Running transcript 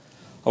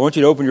I want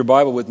you to open your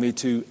Bible with me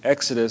to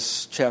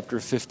Exodus chapter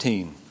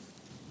 15.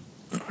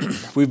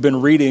 We've been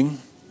reading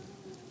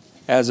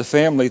as a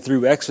family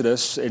through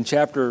Exodus. In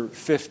chapter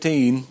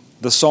 15,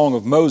 the Song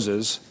of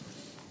Moses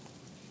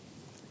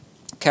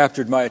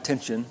captured my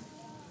attention,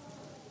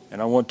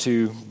 and I want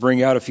to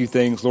bring out a few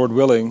things, Lord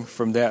willing,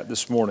 from that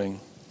this morning.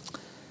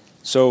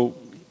 So,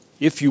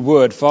 if you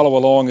would, follow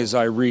along as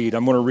I read.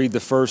 I'm going to read the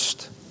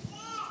first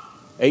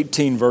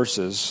 18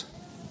 verses.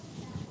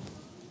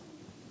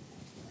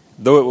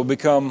 Though it will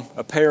become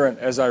apparent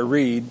as I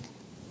read,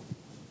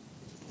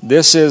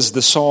 this is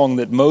the song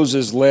that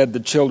Moses led the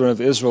children of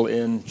Israel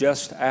in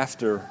just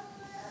after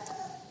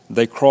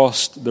they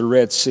crossed the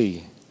Red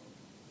Sea.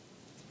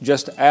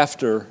 Just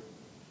after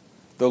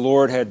the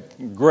Lord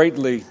had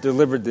greatly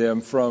delivered them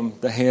from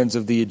the hands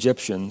of the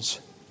Egyptians.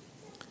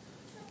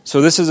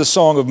 So this is a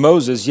song of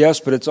Moses,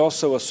 yes, but it's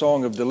also a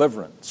song of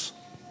deliverance.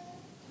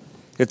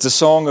 It's a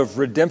song of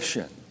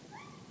redemption.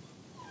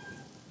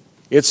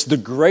 It's the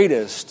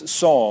greatest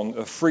song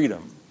of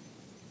freedom.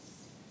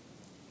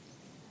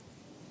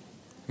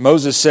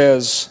 Moses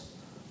says,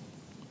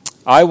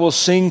 I will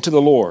sing to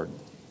the Lord,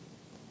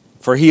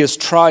 for he has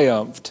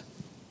triumphed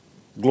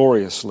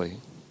gloriously.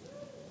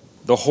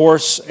 The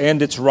horse and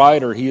its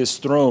rider he has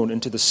thrown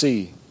into the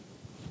sea.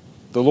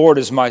 The Lord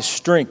is my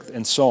strength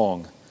and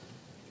song,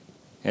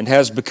 and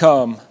has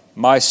become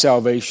my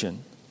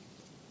salvation.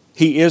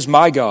 He is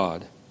my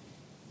God,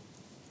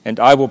 and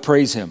I will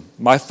praise him,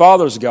 my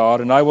father's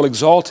God, and I will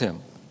exalt him.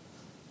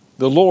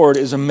 The Lord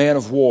is a man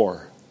of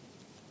war.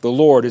 The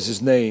Lord is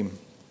his name.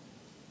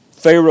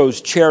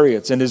 Pharaoh's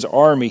chariots and his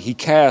army he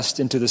cast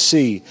into the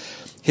sea.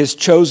 His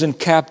chosen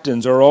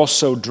captains are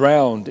also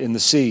drowned in the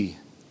sea.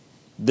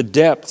 The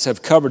depths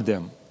have covered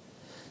them.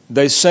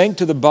 They sank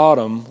to the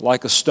bottom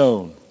like a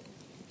stone.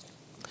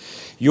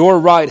 Your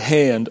right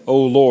hand,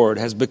 O Lord,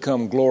 has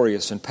become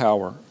glorious in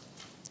power.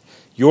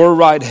 Your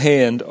right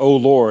hand, O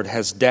Lord,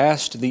 has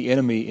dashed the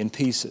enemy in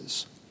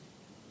pieces.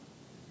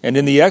 And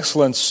in the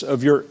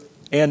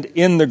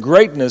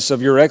greatness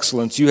of your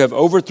excellence, you have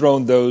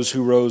overthrown those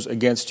who rose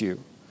against you.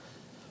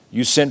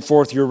 You sent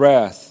forth your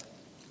wrath.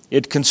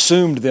 It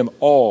consumed them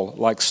all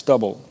like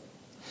stubble.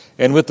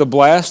 And with the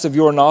blast of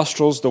your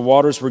nostrils, the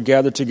waters were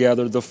gathered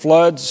together. The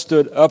floods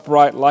stood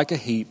upright like a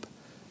heap.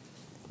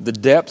 The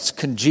depths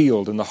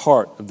congealed in the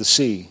heart of the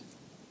sea.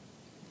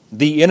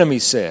 The enemy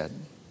said,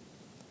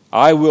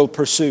 I will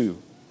pursue.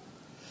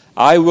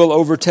 I will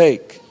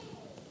overtake.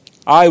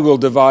 I will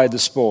divide the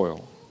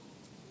spoil.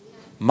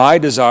 My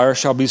desire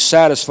shall be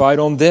satisfied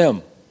on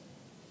them.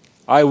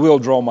 I will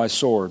draw my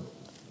sword.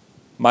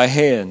 My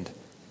hand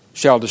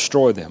shall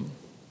destroy them.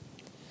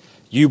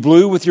 You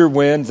blew with your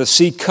wind. The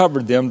sea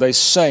covered them. They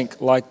sank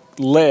like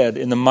lead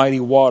in the mighty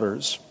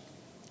waters.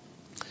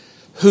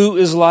 Who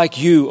is like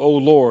you, O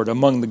Lord,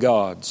 among the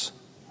gods?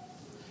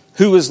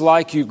 Who is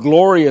like you,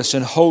 glorious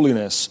in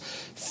holiness,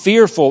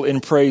 fearful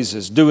in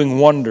praises, doing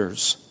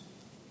wonders?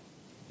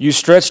 You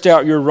stretched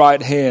out your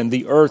right hand,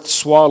 the earth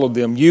swallowed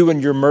them. You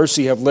and your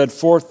mercy have led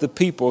forth the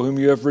people whom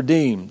you have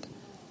redeemed.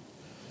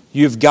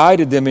 You have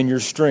guided them in your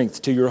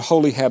strength to your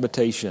holy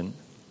habitation.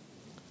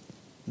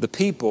 The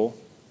people,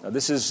 now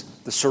this is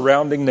the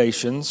surrounding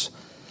nations,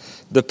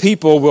 the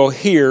people will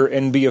hear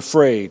and be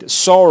afraid.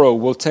 Sorrow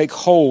will take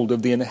hold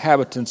of the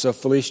inhabitants of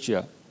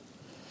Philistia.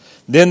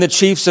 Then the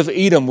chiefs of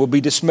Edom will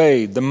be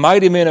dismayed. The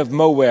mighty men of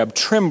Moab,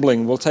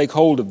 trembling, will take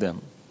hold of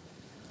them.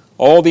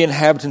 All the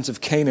inhabitants of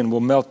Canaan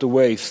will melt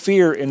away.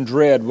 Fear and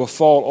dread will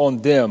fall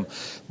on them.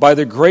 By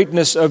the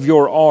greatness of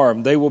your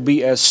arm, they will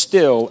be as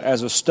still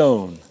as a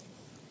stone,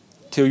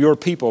 till your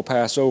people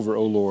pass over,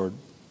 O Lord,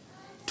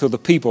 till the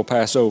people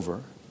pass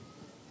over,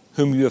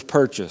 whom you have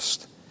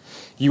purchased.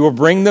 You will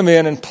bring them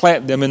in and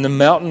plant them in the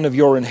mountain of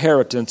your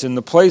inheritance, in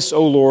the place,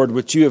 O Lord,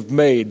 which you have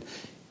made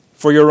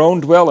for your own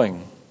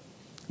dwelling,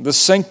 the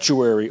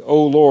sanctuary,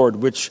 O Lord,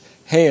 which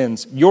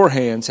your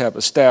hands have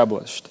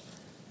established.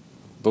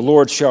 The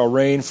Lord shall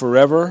reign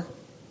forever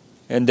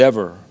and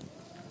ever.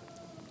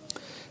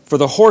 For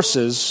the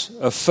horses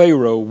of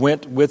Pharaoh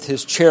went with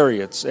his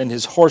chariots and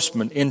his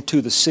horsemen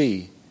into the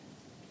sea,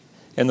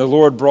 and the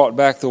Lord brought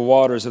back the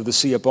waters of the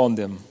sea upon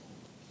them.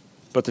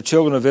 But the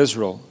children of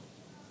Israel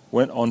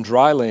went on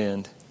dry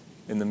land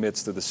in the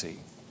midst of the sea.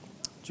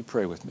 Would you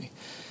pray with me?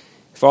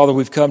 Father,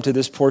 we've come to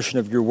this portion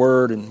of your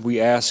word, and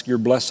we ask your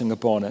blessing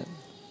upon it.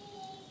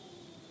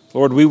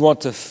 Lord, we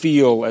want to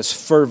feel as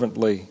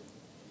fervently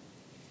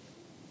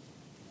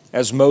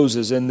as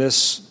Moses in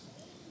this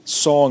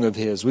song of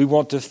his. We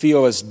want to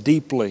feel as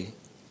deeply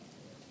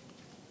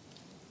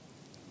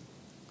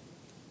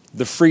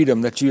the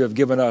freedom that you have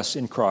given us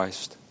in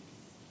Christ.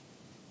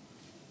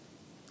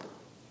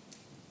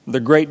 The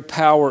great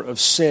power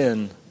of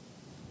sin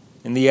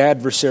and the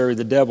adversary,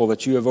 the devil,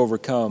 that you have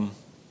overcome.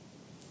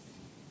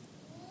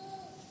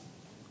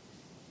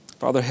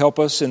 Father, help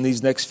us in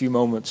these next few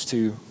moments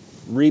to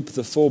reap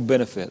the full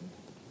benefit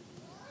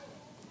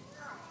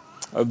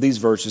of these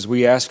verses.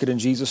 We ask it in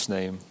Jesus'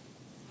 name.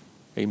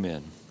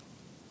 Amen.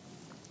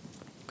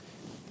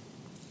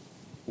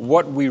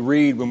 What we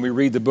read when we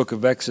read the book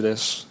of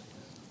Exodus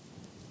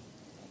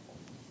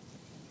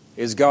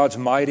is God's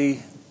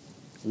mighty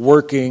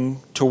working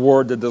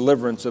toward the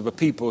deliverance of a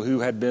people who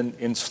had been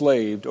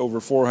enslaved over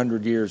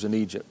 400 years in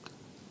Egypt.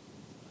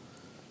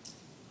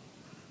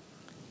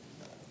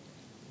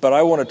 But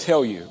I want to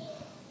tell you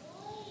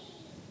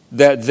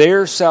that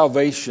their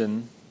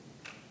salvation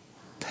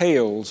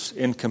pales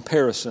in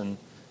comparison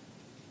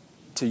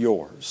to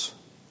yours.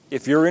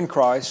 If you're in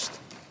Christ,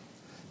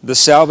 the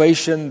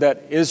salvation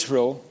that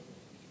Israel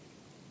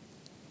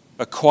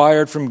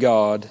acquired from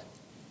God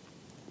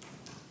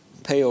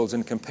pales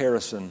in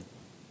comparison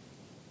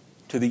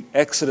to the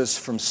exodus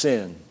from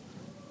sin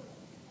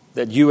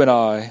that you and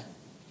I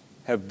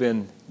have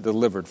been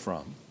delivered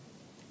from.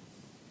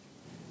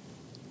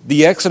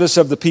 The exodus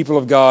of the people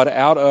of God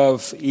out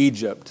of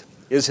Egypt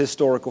is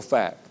historical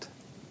fact.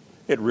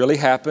 It really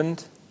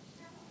happened.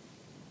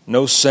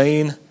 No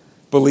sane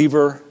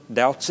believer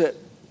doubts it.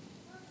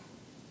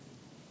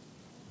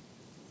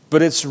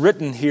 But it's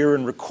written here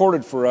and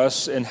recorded for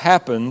us and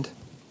happened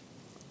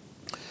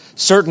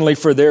certainly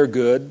for their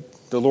good.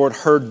 The Lord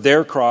heard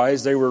their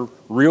cries. They were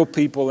real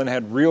people and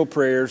had real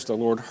prayers. The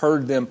Lord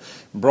heard them,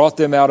 brought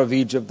them out of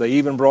Egypt. They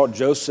even brought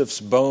Joseph's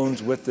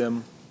bones with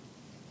them.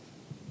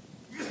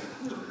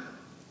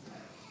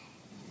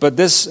 But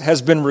this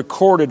has been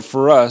recorded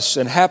for us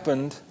and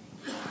happened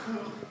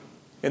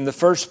in the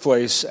first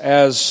place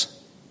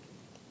as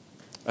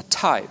a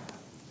type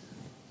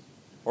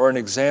or an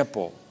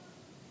example,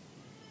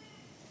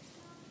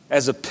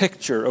 as a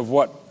picture of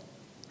what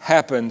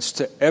happens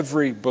to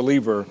every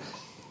believer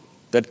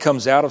that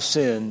comes out of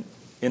sin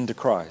into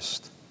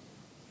Christ.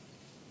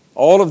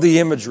 All of the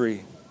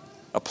imagery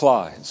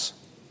applies.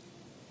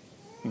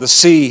 The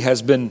sea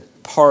has been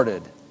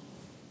parted.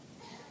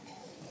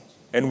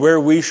 And where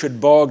we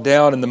should bog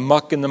down in the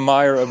muck and the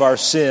mire of our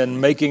sin,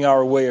 making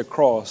our way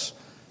across,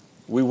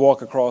 we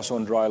walk across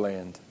on dry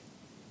land.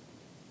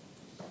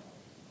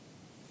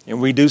 And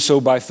we do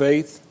so by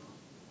faith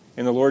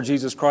in the Lord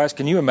Jesus Christ.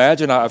 Can you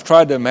imagine? I've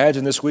tried to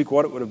imagine this week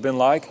what it would have been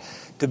like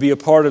to be a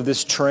part of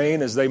this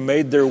train as they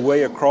made their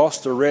way across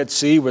the Red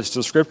Sea, which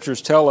the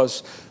Scriptures tell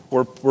us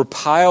were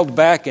piled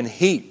back in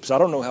heaps. I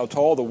don't know how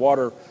tall the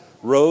water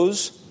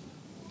rose,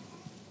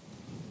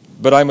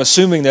 but I'm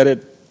assuming that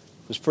it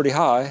was pretty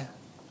high.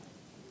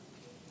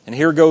 And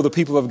here go the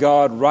people of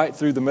God right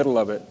through the middle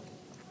of it.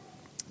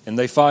 And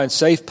they find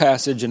safe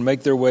passage and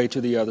make their way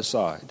to the other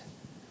side.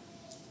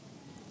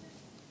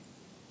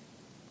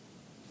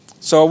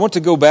 So I want to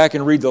go back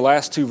and read the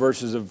last two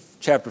verses of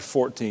chapter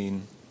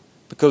 14,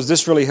 because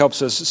this really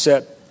helps us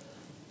set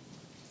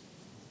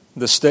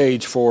the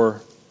stage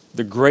for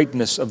the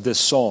greatness of this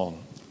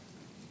song.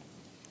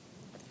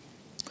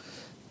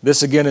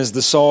 This again is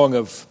the song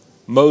of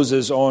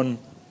Moses on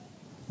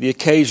the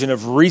occasion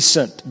of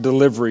recent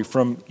delivery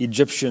from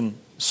Egyptian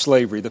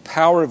slavery. The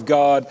power of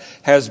God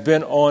has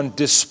been on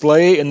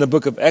display in the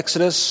book of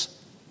Exodus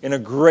in a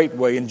great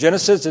way. In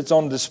Genesis, it's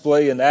on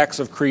display in acts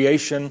of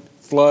creation,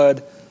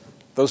 flood,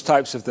 those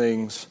types of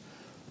things.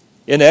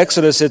 In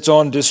Exodus, it's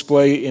on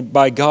display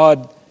by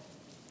God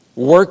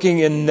working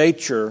in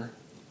nature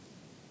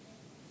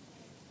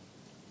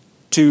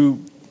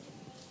to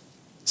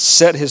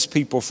set His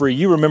people free.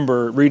 You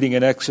remember reading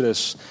in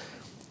Exodus,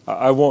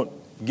 I won't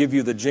give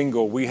you the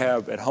jingle we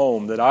have at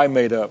home that I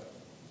made up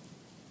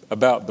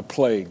about the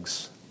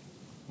plagues.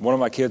 One of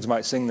my kids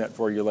might sing that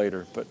for you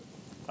later, but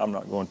I'm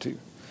not going to.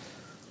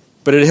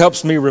 But it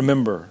helps me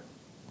remember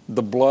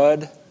the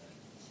blood,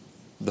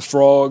 the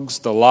frogs,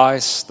 the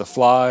lice, the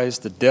flies,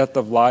 the death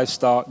of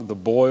livestock, the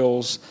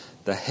boils,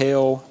 the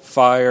hail,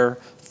 fire,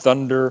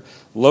 thunder,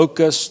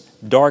 locusts,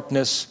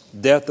 darkness,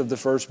 death of the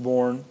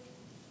firstborn.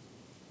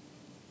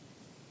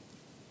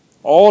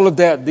 All of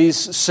that these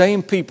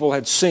same people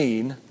had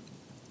seen.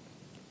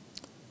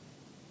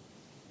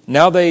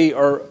 Now they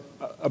are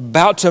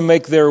about to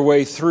make their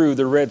way through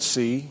the Red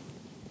Sea.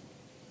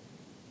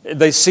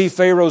 They see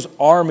Pharaoh's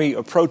army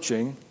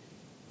approaching,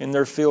 and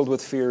they're filled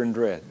with fear and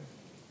dread.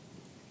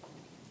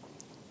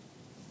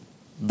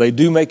 They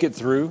do make it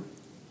through.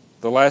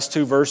 The last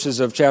two verses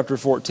of chapter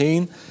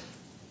 14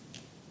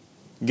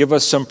 give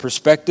us some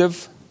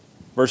perspective.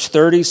 Verse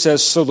 30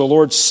 says, "So the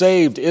Lord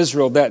saved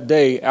Israel that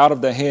day out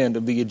of the hand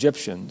of the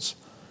Egyptians.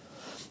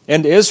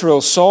 And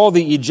Israel saw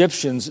the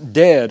Egyptians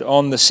dead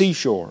on the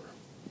seashore."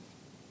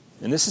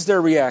 And this is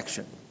their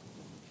reaction.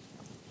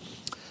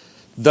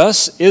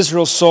 "Thus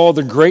Israel saw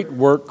the great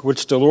work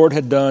which the Lord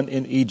had done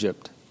in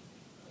Egypt.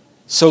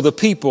 So the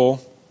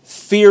people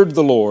feared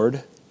the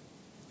Lord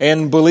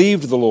and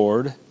believed the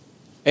Lord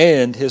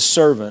and His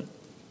servant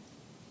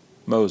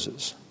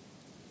Moses."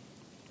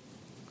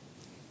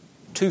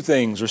 Two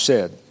things are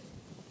said.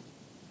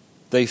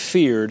 They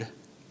feared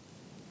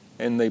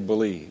and they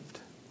believed.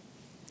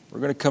 We're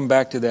going to come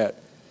back to that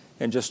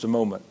in just a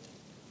moment.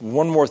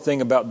 One more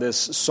thing about this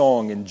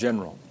song in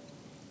general.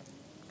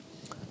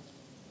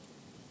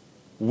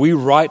 We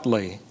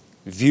rightly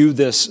view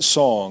this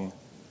song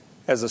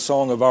as a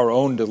song of our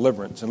own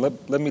deliverance. And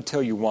let me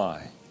tell you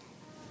why.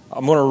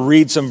 I'm going to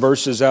read some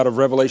verses out of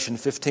Revelation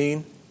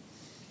 15.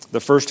 The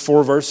first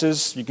 4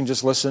 verses, you can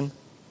just listen.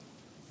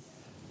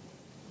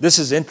 This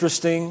is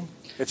interesting.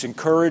 It's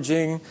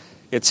encouraging.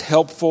 It's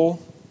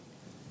helpful.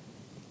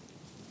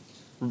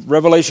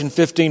 Revelation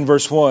 15,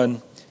 verse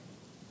 1,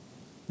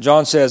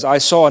 John says, I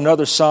saw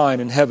another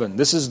sign in heaven.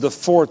 This is the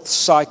fourth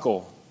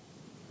cycle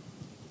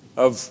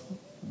of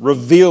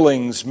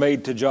revealings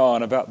made to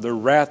John about the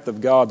wrath of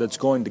God that's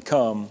going to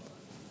come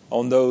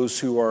on those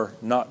who are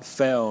not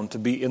found to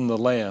be in the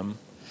Lamb.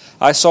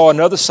 I saw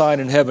another sign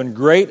in heaven,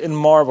 great and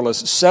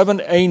marvelous,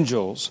 7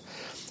 angels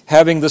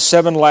having the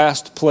 7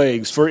 last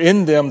plagues, for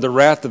in them the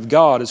wrath of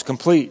God is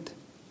complete.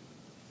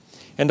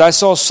 And I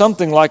saw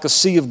something like a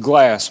sea of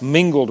glass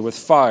mingled with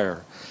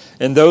fire,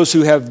 and those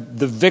who have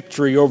the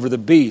victory over the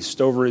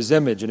beast, over his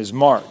image and his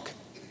mark,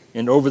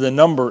 and over the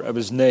number of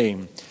his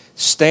name,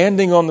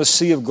 standing on the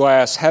sea of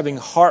glass, having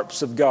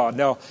harps of God.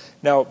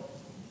 Now,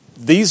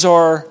 these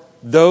are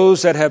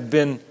those that have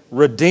been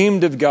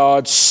redeemed of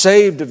God,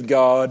 saved of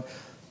God,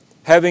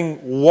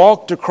 having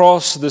walked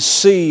across the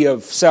sea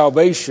of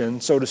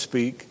salvation, so to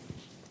speak.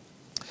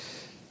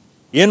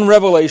 In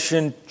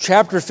Revelation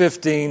chapter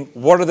 15,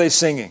 what are they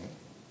singing?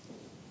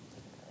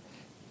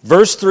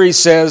 Verse 3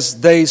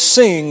 says, they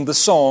sing the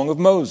song of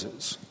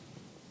Moses,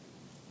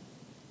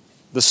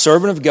 the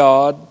servant of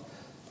God,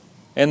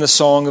 and the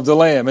song of the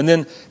Lamb. And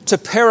then to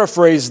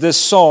paraphrase this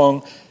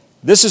song,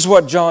 this is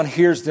what John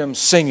hears them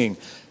singing.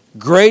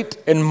 Great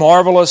and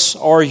marvelous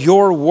are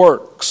your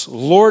works,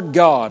 Lord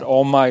God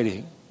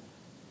Almighty.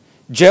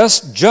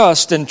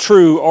 Just and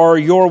true are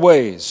your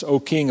ways, O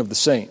King of the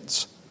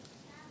saints.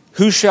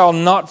 Who shall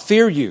not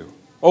fear you,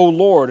 O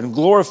Lord, and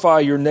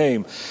glorify your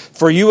name?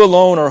 For you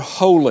alone are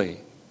holy.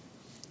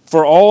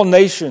 For all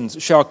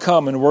nations shall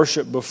come and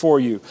worship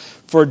before you.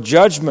 For your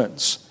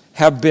judgments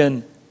have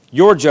been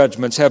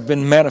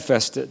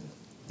manifested.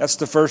 That's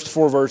the first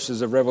 4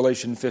 verses of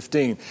Revelation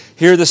 15.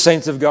 Here the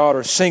saints of God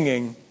are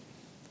singing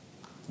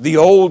the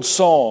old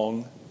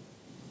song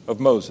of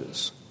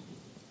Moses.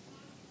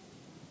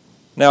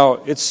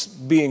 Now, it's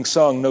being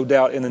sung, no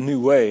doubt, in a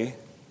new way,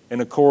 in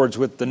accords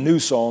with the new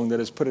song that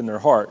is put in their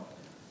heart.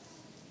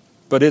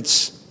 But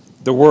it's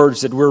the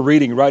words that we're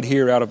reading right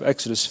here out of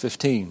Exodus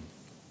 15.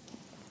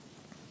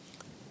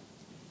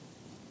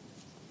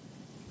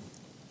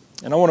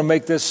 And I want to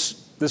make this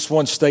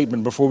one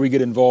statement before we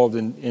get involved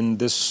in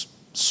this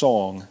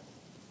song.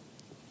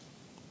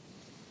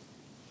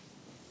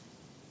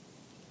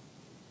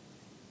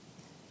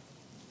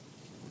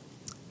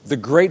 The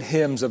great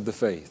hymns of the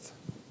faith,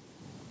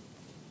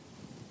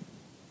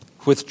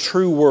 with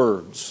true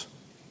words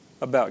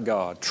about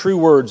God, true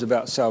words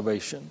about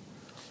salvation,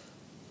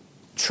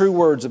 true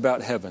words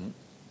about heaven,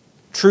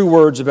 true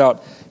words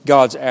about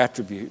God's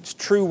attributes,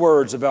 true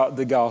words about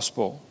the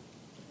gospel.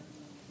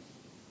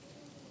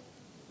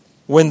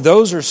 When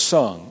those are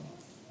sung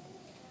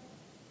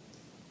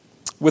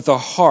with a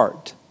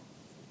heart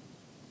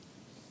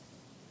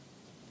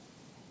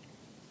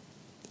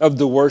of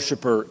the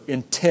worshiper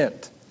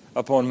intent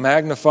upon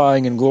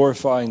magnifying and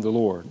glorifying the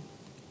Lord,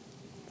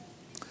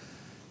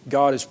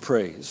 God is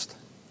praised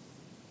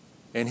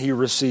and He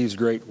receives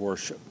great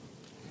worship.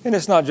 And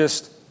it's not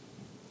just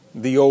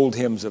the old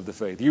hymns of the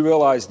faith. You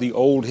realize the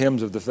old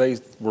hymns of the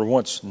faith were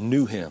once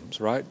new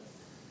hymns, right?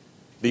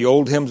 The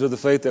old hymns of the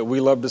faith that we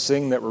love to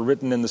sing that were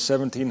written in the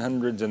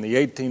 1700s and the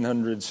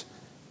 1800s,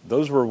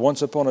 those were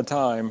once upon a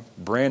time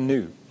brand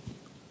new.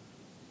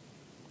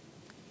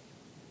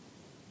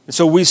 And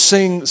so we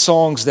sing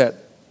songs that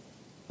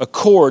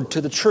accord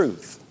to the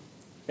truth.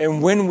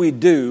 And when we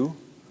do,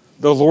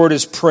 the Lord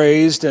is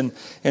praised and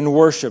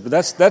worshiped.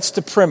 That's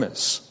the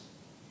premise.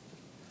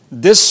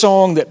 This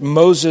song that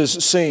Moses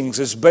sings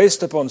is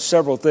based upon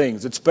several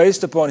things. It's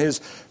based upon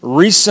his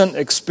recent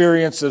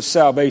experience of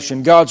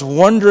salvation, God's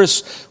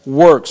wondrous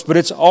works, but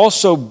it's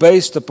also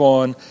based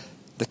upon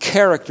the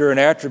character and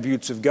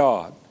attributes of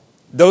God.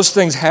 Those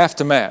things have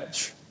to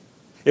match.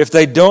 If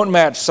they don't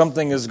match,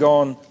 something has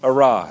gone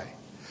awry.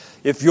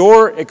 If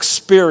your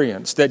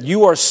experience that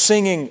you are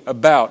singing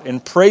about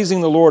and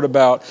praising the Lord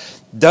about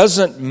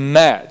doesn't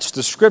match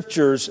the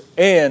Scriptures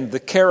and the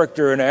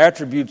character and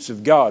attributes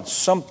of God,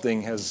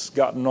 something has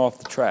gotten off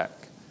the track.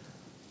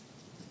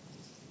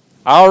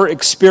 Our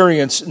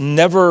experience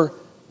never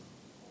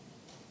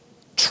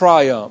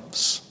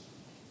triumphs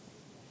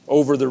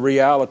over the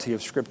reality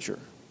of Scripture.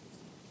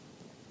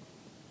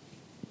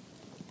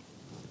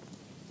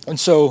 And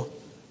so,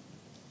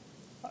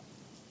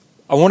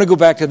 I want to go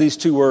back to these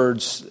 2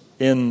 words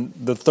in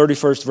the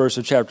 31st verse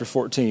of chapter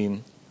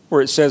 14,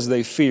 where it says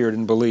they feared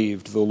and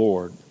believed the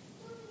Lord.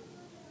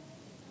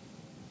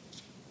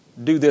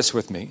 Do this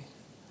with me.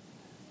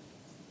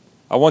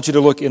 I want you to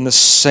look in the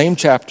same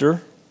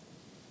chapter.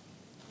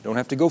 Don't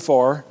have to go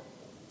far.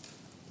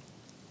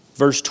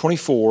 Verse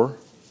 24.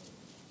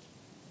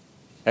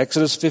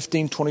 Exodus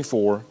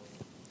 15:24.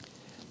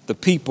 The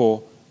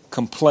people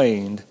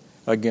complained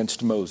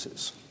against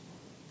Moses.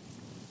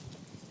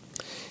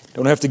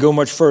 Don't have to go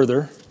much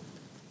further.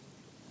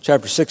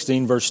 Chapter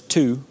 16, verse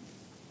 2.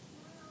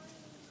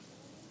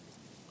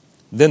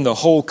 Then the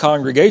whole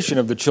congregation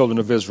of the children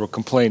of Israel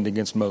complained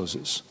against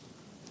Moses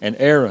and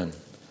Aaron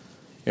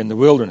in the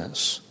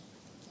wilderness.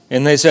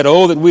 And they said,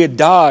 "Oh, that we had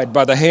died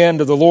by the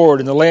hand of the Lord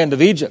in the land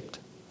of Egypt,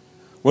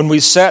 when we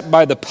sat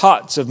by the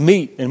pots of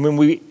meat and when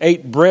we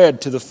ate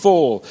bread to the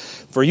full.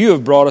 For you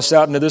have brought us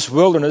out into this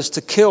wilderness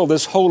to kill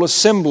this whole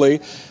assembly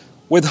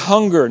with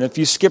hunger." And if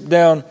you skip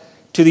down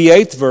to the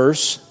 8th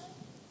verse,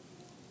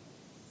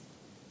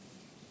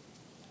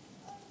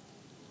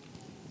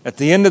 at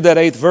the end of that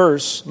 8th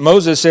verse,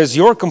 Moses says,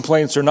 "Your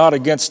complaints are not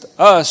against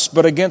us,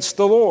 but against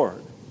the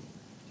Lord."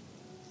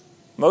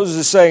 Moses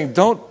is saying,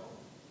 don't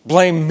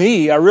blame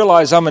me. I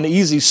realize I'm an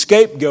easy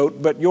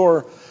scapegoat, but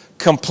your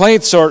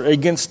complaints are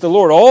against the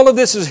Lord. All of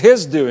this is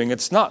His doing.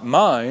 It's not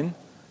mine.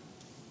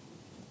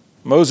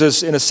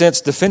 Moses, in a sense,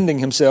 defending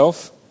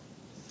himself.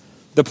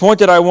 The point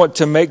that I want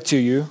to make to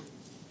you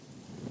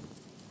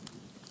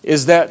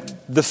is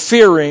that the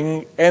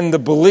fearing and the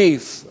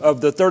belief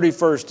of the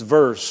 31st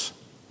verse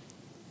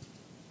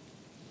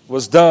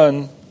was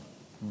done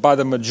by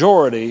the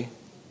majority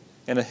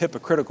in a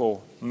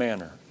hypocritical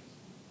manner.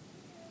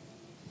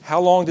 How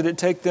long did it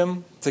take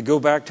them to go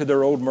back to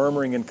their old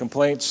murmuring and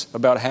complaints?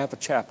 About half a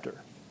chapter.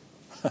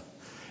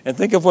 And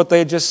think of what they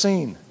had just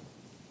seen.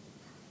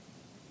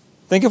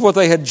 Think of what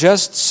they had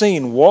just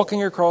seen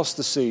walking across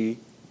the sea,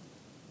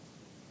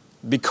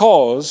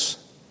 because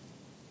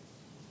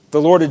the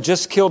Lord had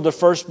just killed the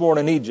firstborn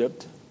in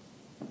Egypt,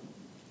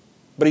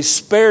 but He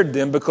spared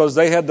them because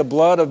they had the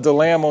blood of the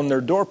Lamb on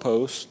their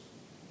doorpost.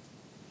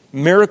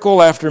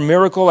 Miracle after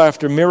miracle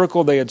after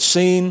miracle they had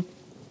seen.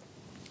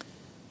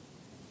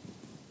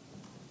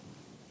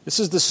 This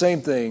is the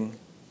same thing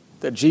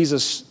that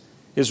Jesus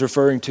is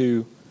referring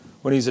to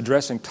when He's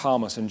addressing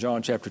Thomas in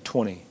John chapter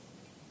 20. You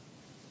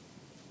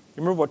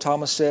remember what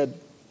Thomas said?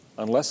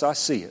 "Unless I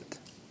see it,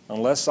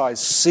 unless I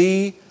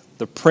see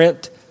the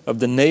print of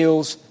the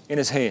nails in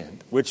His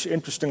hand," which,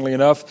 interestingly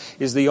enough,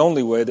 is the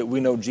only way that we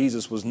know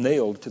Jesus was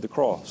nailed to the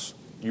cross.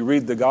 You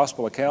read the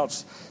gospel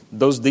accounts,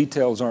 those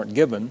details aren't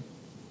given.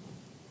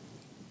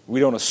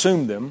 We don't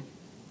assume them.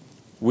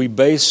 We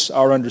base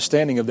our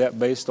understanding of that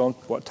based on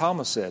what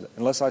Thomas said.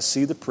 "Unless I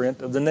see the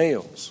print of the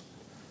nails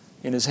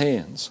in His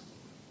hands."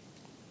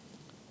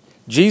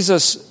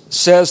 Jesus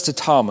says to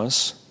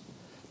Thomas,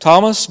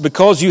 "Thomas,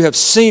 because you have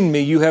seen me,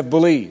 you have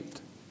believed.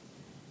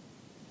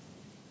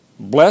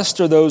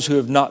 Blessed are those who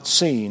have not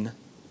seen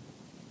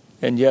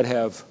and yet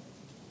have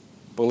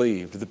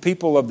believed." The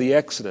people of the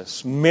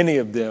Exodus, many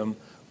of them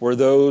were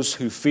those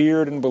who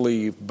feared and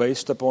believed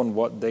based upon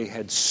what they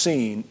had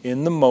seen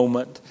in the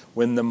moment.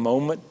 When the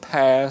moment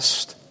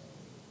passed,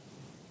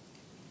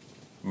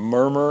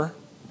 murmur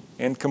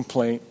and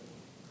complaint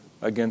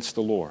against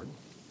the Lord.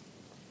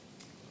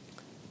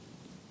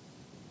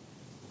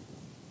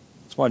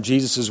 That's why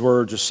Jesus'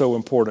 words are so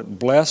important.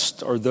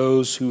 Blessed are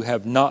those who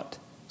have not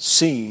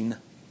seen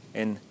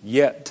and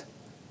yet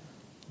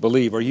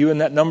believe. Are you in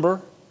that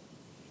number?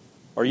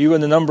 Are you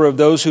in the number of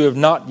those who have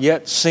not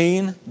yet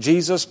seen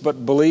Jesus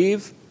but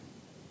believe?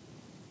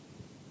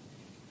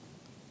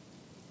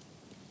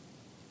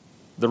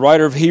 The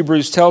writer of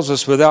Hebrews tells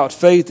us, "Without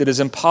faith it is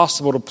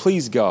impossible to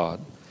please God.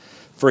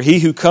 For he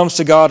who comes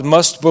to God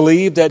must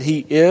believe that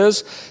He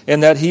is,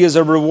 and that He is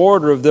a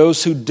rewarder of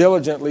those who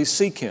diligently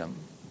seek Him."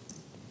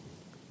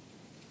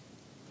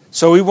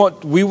 So we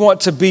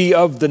want to be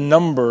of the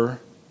number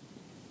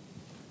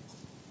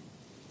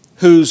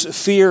whose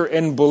fear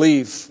and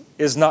belief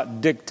is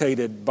not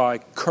dictated by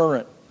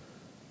current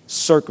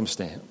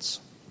circumstance.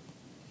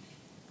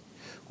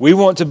 We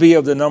want to be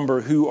of the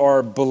number who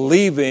are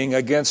believing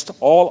against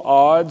all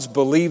odds,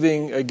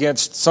 believing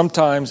against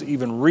sometimes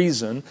even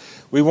reason.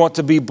 We want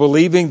to be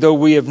believing though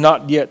we have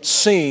not yet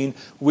seen.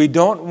 We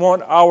don't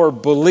want our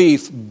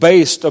belief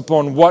based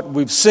upon what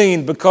we've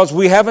seen, because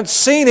we haven't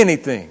seen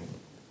anything.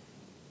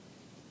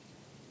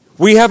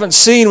 We haven't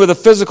seen with a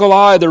physical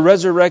eye the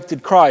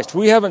resurrected Christ.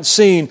 We haven't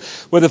seen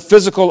with a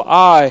physical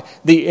eye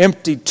the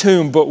empty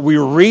tomb, but we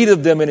read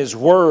of them in His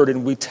Word,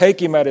 and we take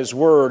Him at His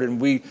word, and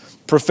we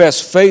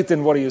profess faith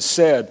in what He has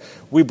said.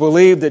 We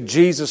believe that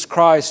Jesus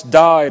Christ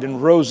died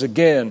and rose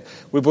again.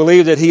 We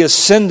believe that He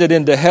ascended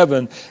into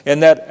heaven,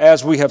 and that,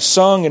 as we have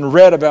sung and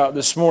read about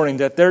this morning,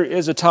 that there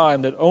is a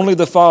time that only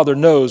the Father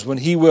knows when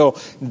He will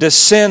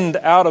descend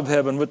out of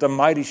heaven with a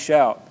mighty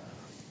shout,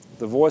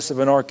 the voice of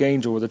an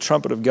archangel with the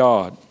trumpet of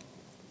God,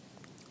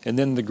 and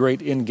then the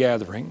great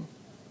ingathering.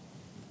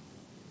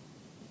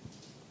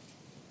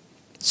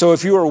 So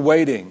if you are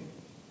waiting,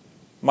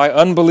 my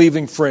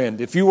unbelieving friend,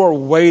 if you are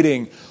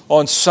waiting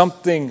on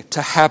something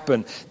to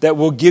happen that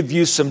will give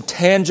you some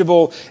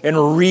tangible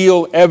and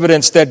real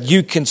evidence that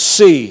you can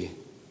see,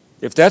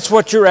 if that's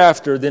what you're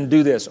after, then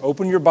do this.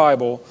 Open your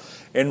Bible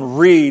and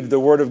read the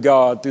Word of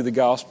God through the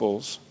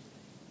Gospels.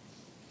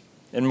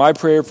 And my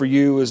prayer for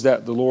you is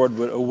that the Lord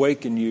would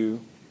awaken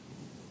you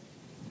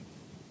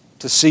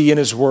to see in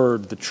His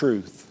Word the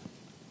truth.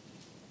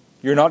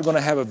 You're not going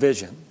to have a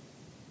vision.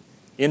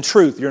 In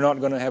truth, you're not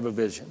going to have a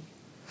vision.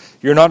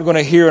 You're not going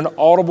to hear an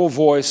audible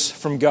voice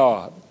from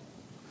God.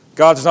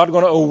 God's not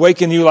going to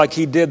awaken you like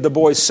He did the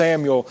boy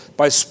Samuel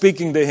by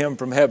speaking to him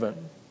from heaven.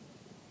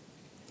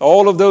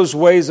 All of those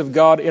ways of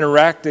God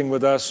interacting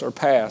with us are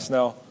past.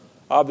 Now,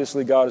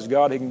 Obviously, God is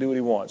God. He can do what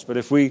He wants. But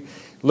if we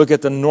look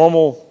at the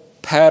normal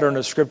pattern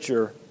of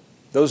Scripture,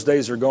 those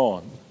days are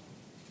gone.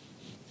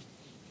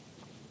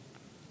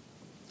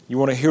 You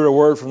want to hear a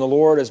word from the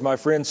Lord? As my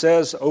friend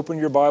says, open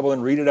your Bible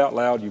and read it out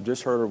loud. You've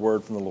just heard a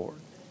word from the Lord.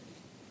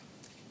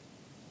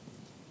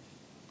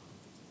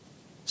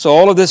 So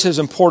all of this is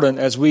important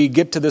as we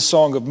get to this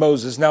Song of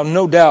Moses. Now,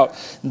 no doubt,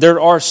 there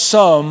are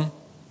some,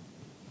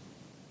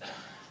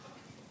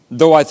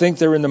 though I think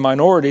they're in the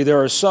minority,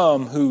 there are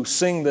some who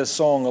sing this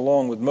song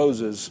along with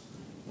Moses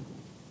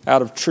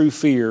out of true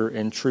fear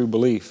and true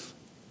belief.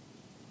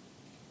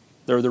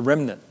 They're the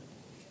remnant.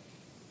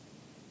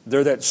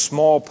 They're that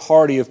small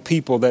party of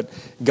people that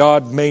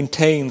God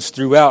maintains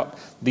throughout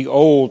the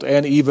Old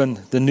and even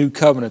the New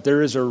Covenant.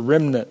 There is a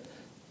remnant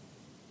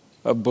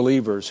of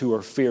believers who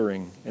are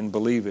fearing and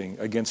believing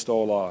against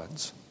all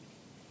odds.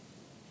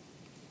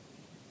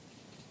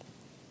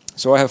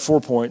 So I have 4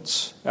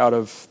 points out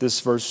of this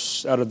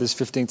verse, out of this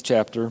 15th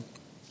chapter.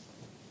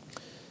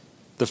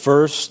 The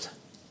first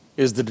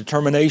is the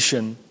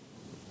determination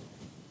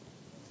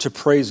to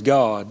praise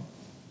God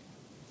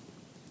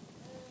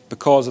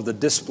because of the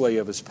display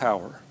of His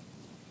power.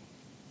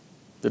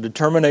 The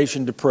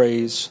determination to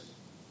praise.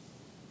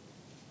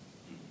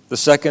 The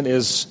second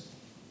is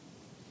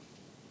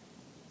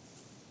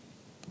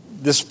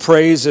this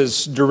praise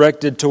is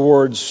directed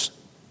towards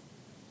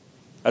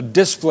a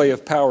display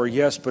of power,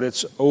 yes, but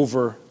it's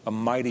over a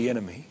mighty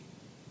enemy.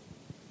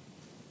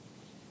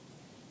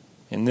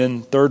 And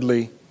then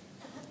thirdly,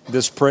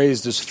 this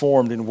praise is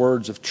formed in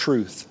words of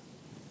truth.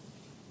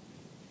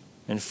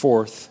 And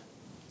fourth,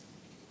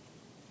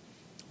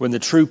 when the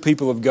true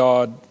people of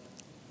God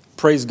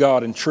praise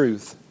God in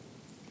truth,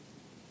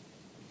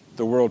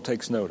 the world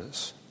takes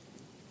notice.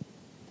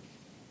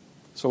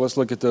 So let's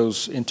look at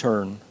those in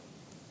turn.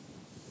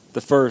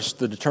 The first,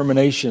 the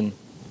determination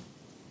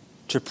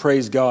to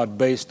praise God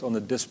based on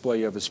the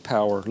display of His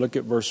power. Look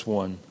at verse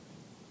 1.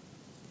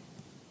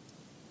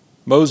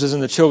 Moses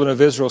and the children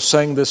of Israel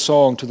sang this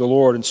song to the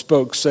Lord and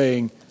spoke,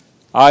 saying,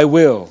 I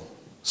will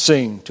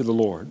sing to the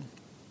Lord.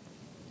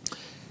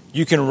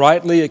 You can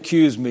rightly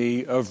accuse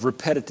me of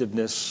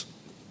repetitiveness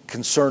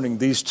concerning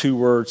these two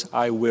words,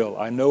 I will.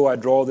 I know I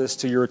draw this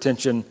to your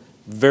attention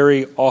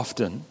very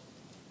often.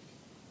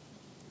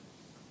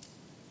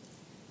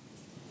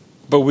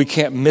 But we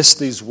can't miss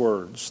these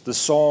words. The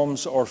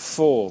Psalms are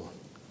full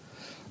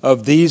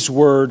of these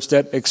words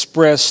that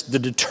express the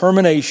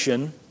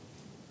determination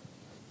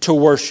to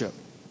worship.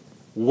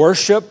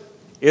 Worship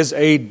is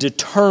a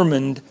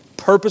determined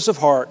purpose of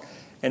heart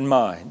and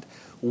mind.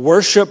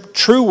 Worship,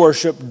 true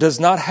worship, does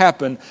not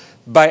happen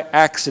by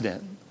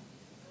accident.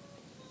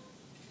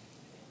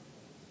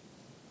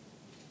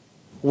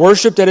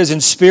 Worship that is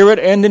in spirit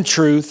and in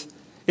truth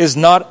is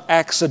not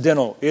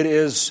accidental. It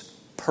is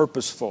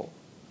purposeful.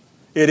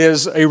 It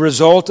is a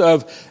result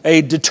of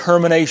a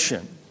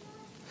determination.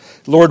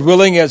 Lord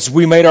willing, as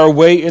we made our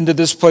way into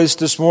this place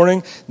this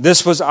morning,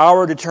 this was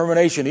our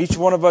determination. Each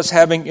one of us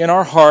having in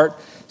our heart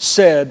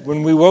said,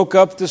 when we woke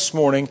up this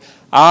morning,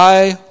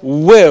 I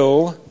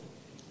will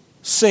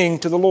sing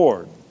to the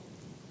Lord.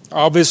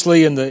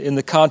 Obviously, in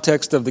the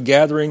context of the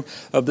gathering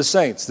of the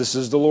saints. This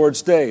is the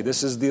Lord's day.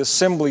 This is the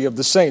assembly of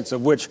the saints,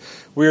 of which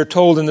we are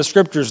told in the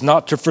Scriptures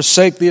not to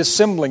forsake the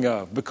assembling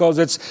of, because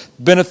it's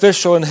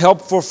beneficial and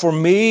helpful for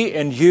me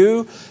and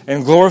you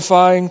and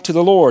glorifying to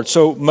the Lord.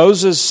 So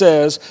Moses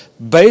says,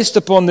 based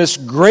upon this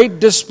great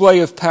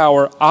display of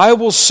power, I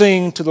will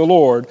sing to the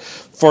Lord,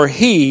 for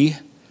He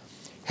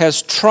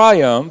has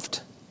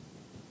triumphed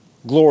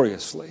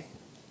gloriously.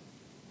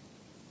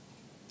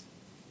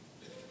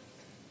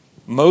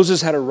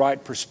 Moses had a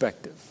right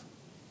perspective.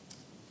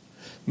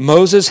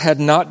 Moses had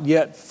not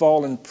yet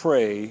fallen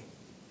prey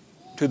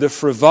to the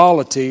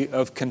frivolity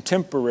of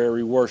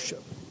contemporary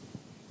worship.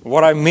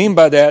 What I mean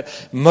by that,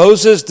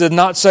 Moses did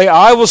not say,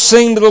 I will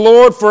sing to the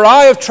Lord, for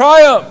I have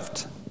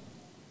triumphed.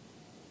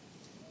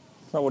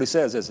 That's not what he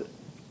says, is it?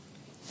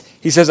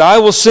 He says, I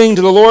will sing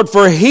to the Lord,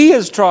 for He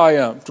has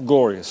triumphed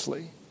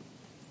gloriously.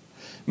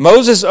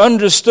 Moses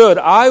understood,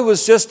 I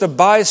was just a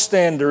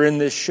bystander in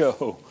this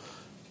show.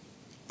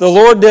 The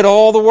Lord did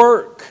all the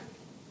work.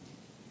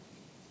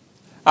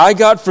 I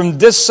got from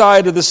this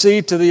side of the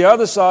sea to the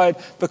other side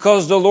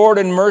because the Lord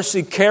in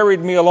mercy carried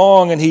me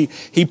along, and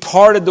He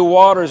parted the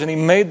waters and He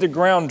made the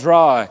ground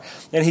dry,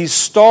 and He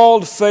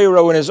stalled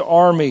Pharaoh and his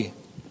army.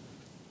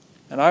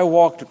 And I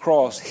walked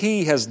across.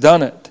 He has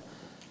done it.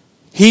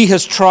 He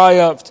has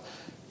triumphed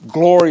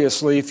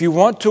gloriously. If you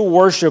want to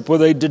worship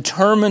with a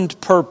determined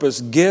purpose,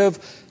 give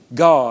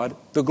God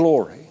the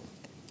glory.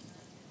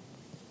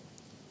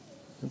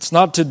 It's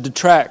not to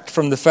detract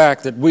from the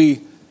fact that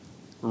we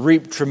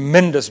reap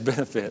tremendous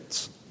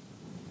benefits.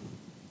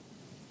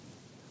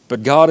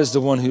 But God is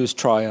the one who has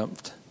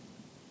triumphed.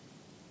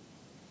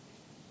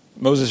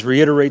 Moses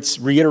reiterates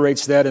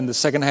that in the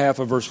second half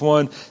of verse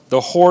 1.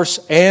 The horse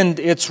and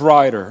its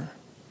rider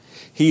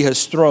He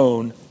has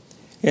thrown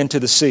into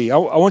the sea. I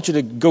want you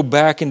to go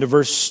back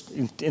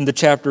into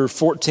chapter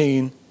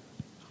 14.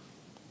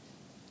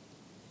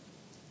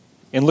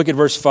 And look at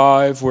verse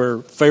 5 where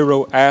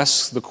Pharaoh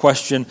asks the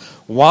question,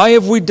 why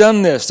have we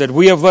done this, that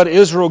we have let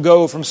Israel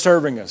go from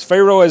serving us?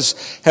 Pharaoh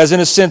has in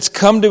a sense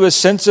come to his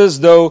senses,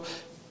 though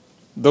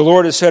the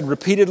Lord has said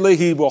repeatedly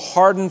he will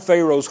harden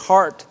Pharaoh's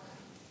heart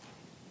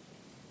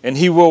and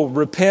he will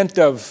repent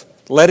of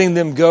letting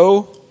them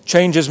go,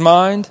 change his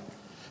mind.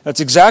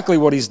 That's exactly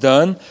what he's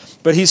done.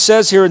 But he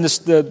says here, in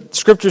the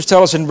Scriptures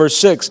tell us in verse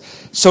 6,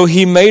 so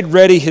he made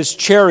ready his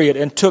chariot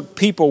and took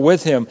people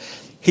with him.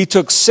 He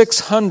took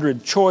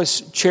 600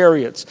 choice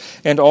chariots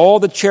and all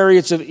the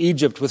chariots of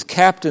Egypt with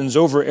captains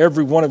over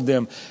every one of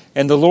them.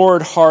 And the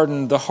Lord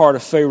hardened the heart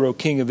of Pharaoh,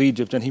 king of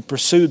Egypt, and he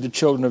pursued the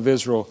children of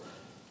Israel.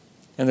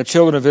 And the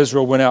children of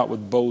Israel went out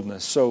with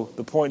boldness. So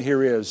the point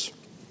here is,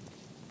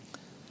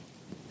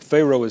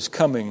 Pharaoh is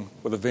coming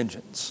with a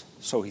vengeance,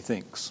 so he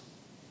thinks.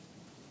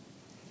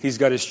 He's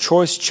got his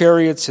choice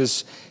chariots,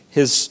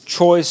 his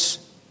choice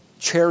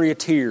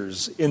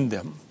charioteers in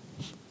them.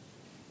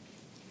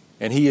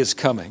 And he is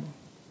coming.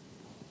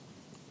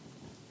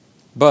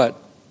 But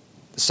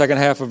the second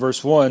half of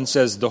verse 1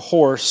 says, the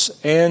horse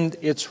and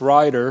its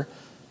rider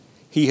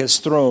he has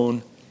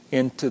thrown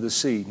into the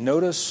sea.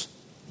 Notice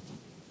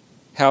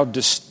how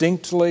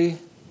distinctly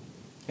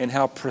and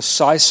how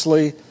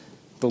precisely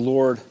the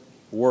Lord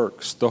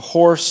works. The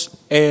horse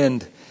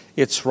and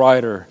its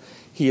rider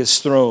he has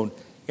thrown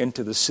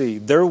into the sea.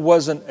 There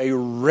wasn't a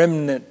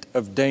remnant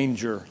of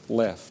danger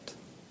left.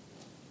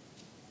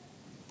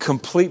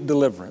 Complete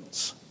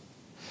deliverance.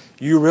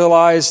 You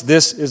realize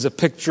this is a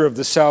picture of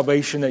the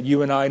salvation that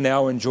you and I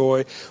now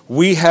enjoy.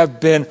 We have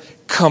been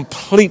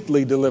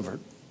completely delivered.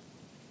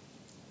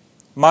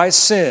 My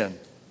sin,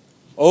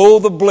 oh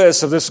the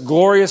bliss of this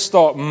glorious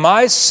thought,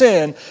 my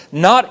sin,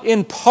 not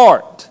in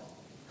part,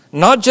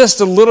 not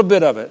just a little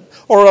bit of it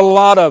or a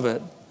lot of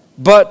it,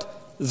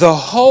 but the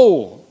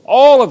whole,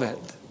 all of it,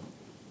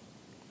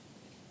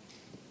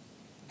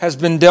 has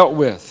been dealt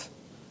with.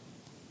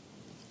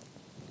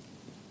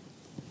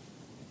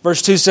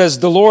 Verse 2 says,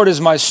 the Lord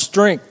is my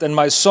strength and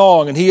my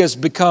song, and He has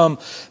become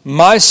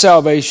my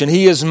salvation.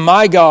 He is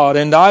my God,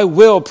 and I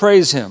will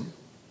praise Him.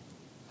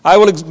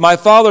 My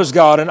Father's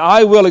God, and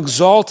I will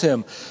exalt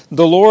Him.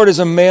 The Lord is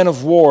a man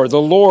of war.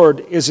 The Lord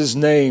is His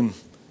name.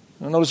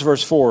 Now notice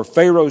verse 4.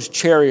 Pharaoh's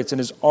chariots and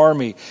his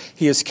army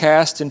He has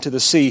cast into the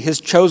sea. His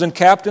chosen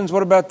captains,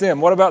 what about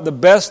them? What about the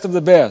best of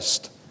the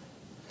best?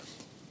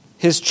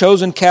 His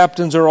chosen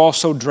captains are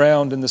also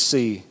drowned in the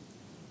sea.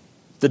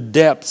 The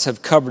depths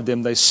have covered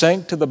them. They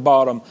sank to the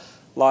bottom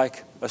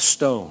like a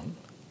stone.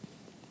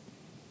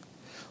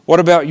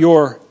 What about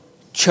your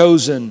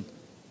chosen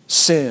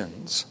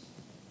sins?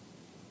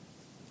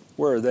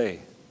 Where are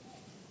they?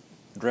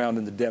 Drowned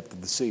in the depth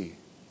of the sea.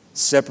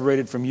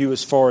 Separated from you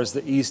as far as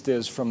the east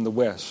is from the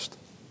west.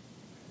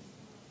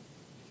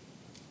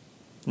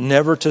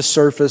 Never to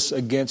surface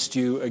against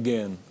you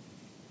again.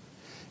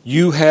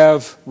 You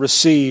have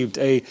received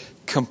a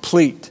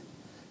complete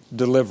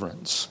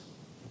deliverance.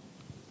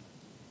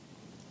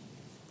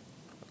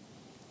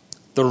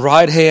 The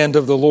right hand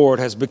of the Lord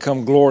has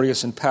become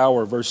glorious in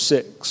power. Verse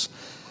 6.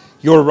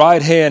 Your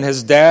right hand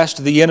has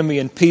dashed the enemy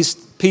in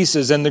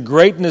pieces, and the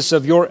greatness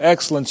of your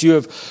excellence. You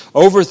have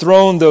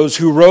overthrown those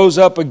who rose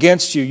up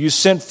against you. You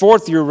sent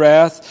forth your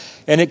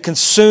wrath, and it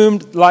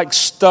consumed like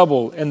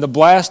stubble. In the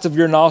blast of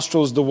your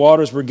nostrils the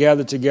waters were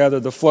gathered together.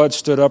 The flood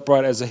stood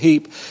upright as a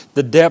heap.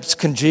 The depths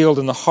congealed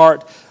in the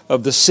heart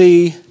of the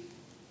sea.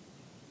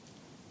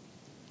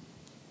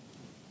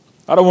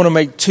 I don't want to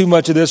make too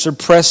much of this or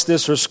press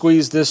this or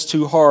squeeze this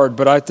too hard,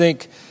 but I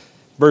think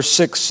verse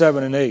 6,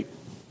 7, and 8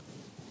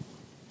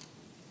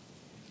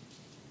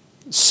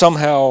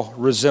 somehow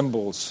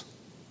resembles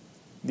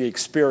the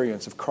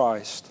experience of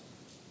Christ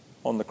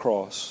on the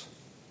cross.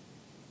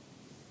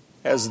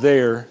 As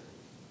there,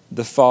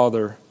 the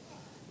Father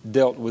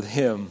dealt with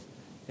Him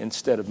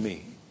instead of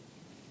me.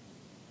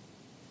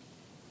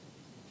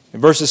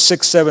 In verses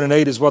 6, 7, and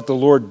 8 is what the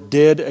Lord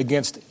did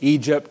against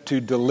Egypt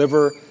to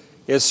deliver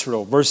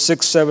Israel. Verse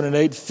 6, 7, and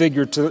 8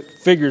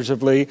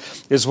 figuratively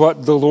is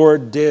what the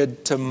Lord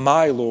did to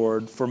my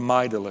Lord for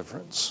my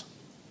deliverance.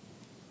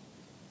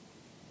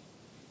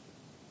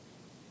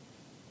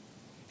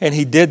 And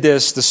He did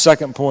this, the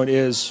second point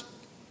is,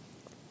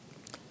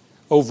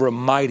 over a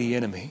mighty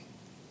enemy.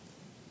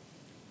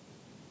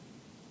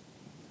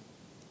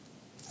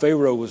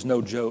 Pharaoh was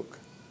no joke.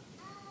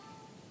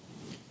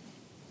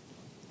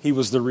 He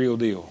was the real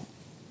deal.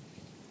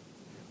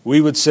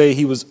 We would say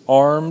he was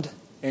armed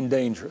and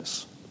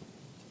dangerous.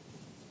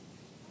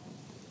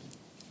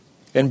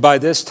 And by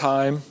this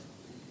time,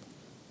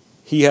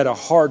 he had a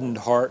hardened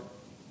heart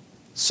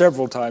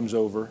several times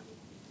over.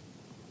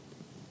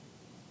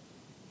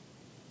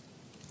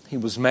 He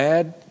was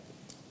mad.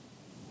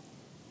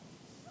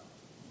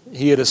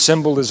 He had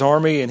assembled his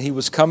army and he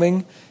was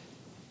coming.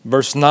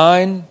 Verse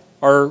 9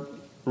 are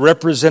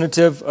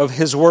representative of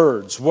his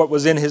words, what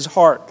was in his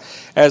heart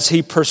as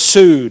he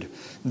pursued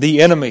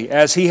the enemy,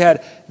 as he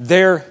had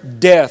their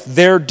death,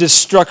 their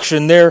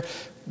destruction,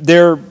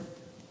 their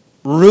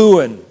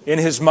ruin in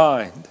his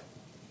mind.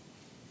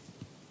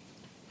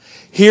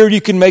 Here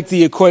you can make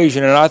the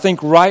equation, and I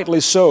think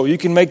rightly so. You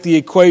can make the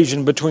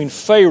equation between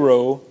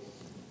Pharaoh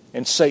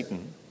and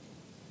Satan.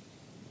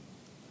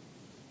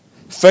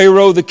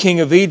 Pharaoh, the king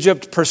of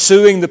Egypt,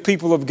 pursuing the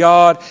people of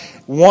God,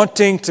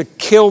 wanting to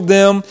kill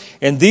them.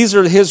 And these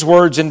are his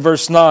words in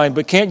verse 9.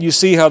 But can't you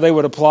see how they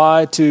would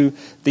apply to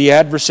the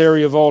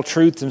adversary of all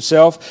truth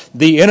himself?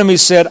 The enemy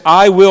said,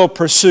 I will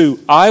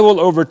pursue, I will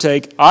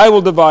overtake, I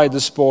will divide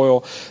the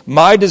spoil.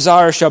 My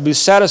desire shall be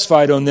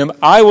satisfied on them.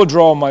 I will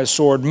draw my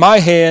sword. My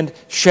hand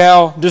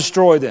shall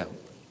destroy them.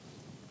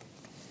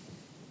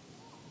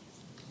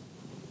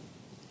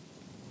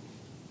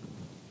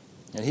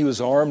 And he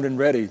was armed and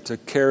ready to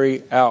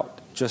carry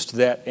out just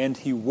that, and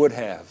he would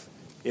have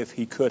if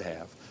he could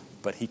have,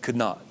 but he could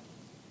not.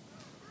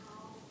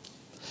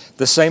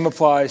 The same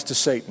applies to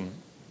Satan.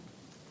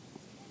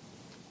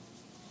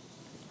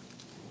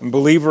 And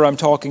believer, I'm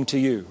talking to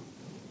you.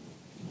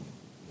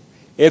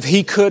 If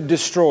he could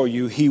destroy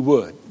you, he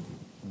would,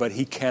 but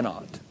he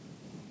cannot.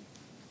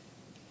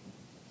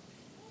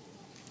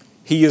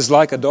 He is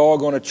like a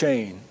dog on a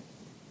chain.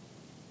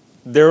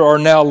 There are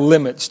now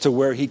limits to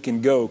where he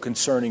can go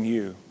concerning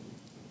you.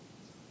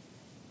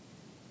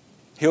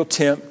 He'll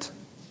tempt,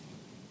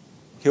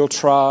 he'll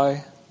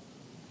try,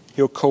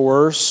 he'll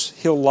coerce,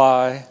 he'll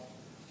lie.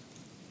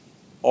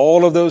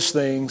 All of those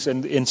things,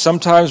 and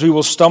sometimes we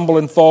will stumble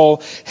and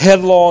fall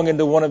headlong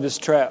into one of his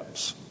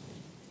traps.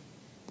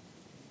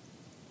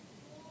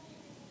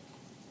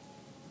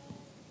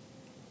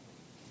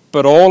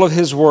 But all of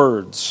his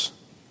words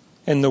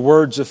and the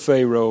words of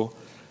Pharaoh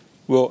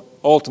will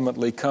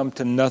ultimately come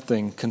to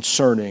nothing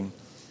concerning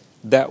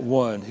that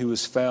one who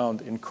is found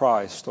in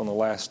Christ on the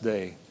last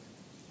day.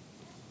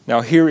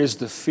 Now here is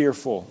the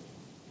fearful.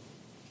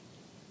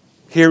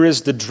 Here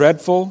is the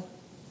dreadful.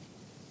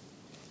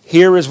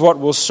 Here is what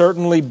will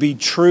certainly be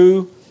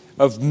true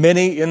of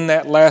many in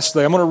that last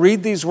day. I'm going to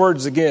read these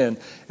words again,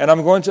 and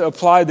I'm going to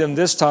apply them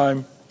this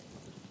time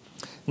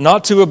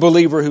not to a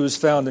believer who is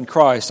found in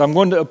Christ. I'm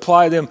going to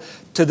apply them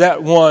to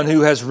that one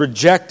who has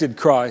rejected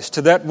Christ,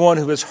 to that one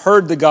who has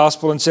heard the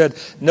gospel and said,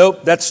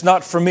 nope, that's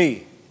not for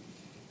me.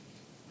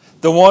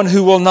 The one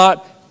who will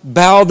not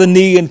bow the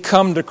knee and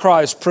come to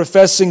Christ,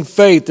 professing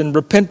faith and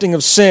repenting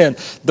of sin.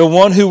 The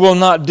one who will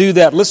not do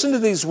that. Listen to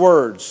these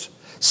words.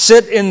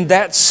 Sit in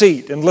that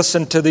seat and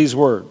listen to these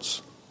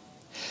words.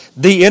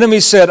 The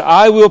enemy said,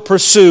 I will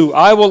pursue,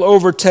 I will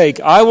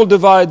overtake, I will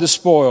divide the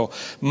spoil.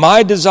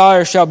 My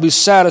desire shall be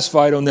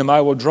satisfied on them.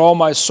 I will draw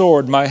my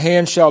sword, my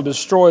hand shall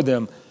destroy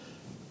them.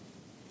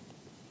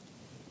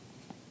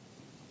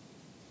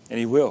 And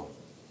he will.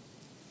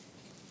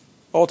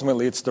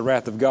 Ultimately, it's the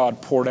wrath of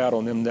God poured out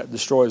on them that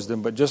destroys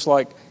them. But just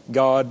like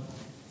God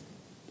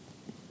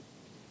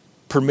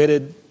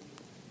permitted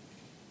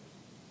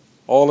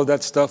all of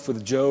that stuff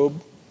with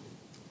Job,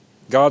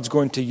 God's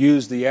going to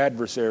use the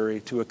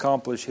adversary to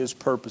accomplish his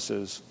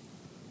purposes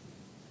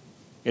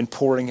in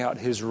pouring out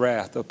his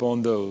wrath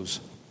upon those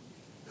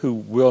who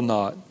will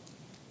not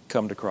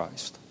come to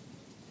Christ.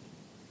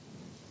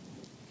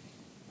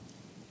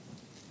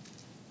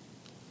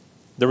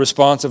 The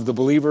response of the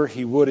believer,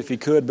 he would if he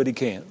could, but he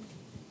can't.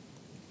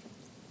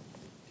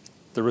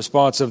 The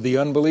response of the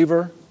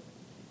unbeliever,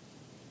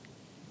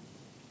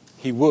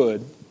 he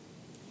would,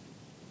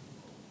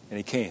 and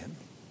he can.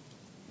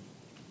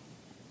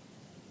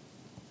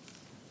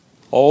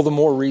 All the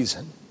more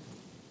reason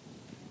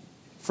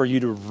for you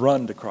to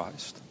run to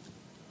Christ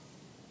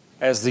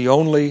as the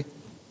only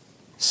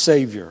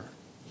Savior.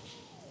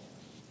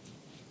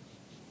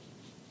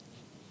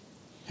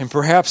 And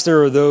perhaps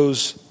there are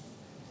those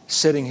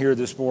sitting here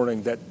this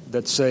morning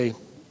that say,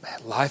 man,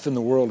 life in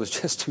the world is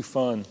just too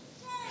fun.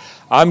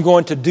 I'm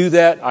going to do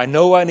that. I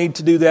know I need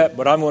to do that,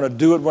 but I'm going to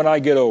do it when I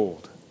get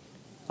old.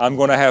 I'm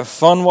going to have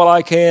fun while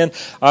I can.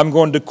 I'm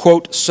going to,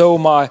 quote, sow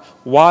my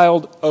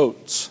wild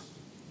oats.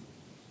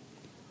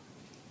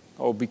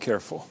 Oh, be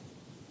careful.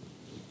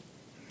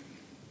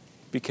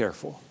 Be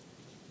careful.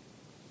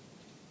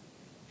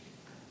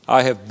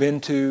 I have been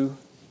to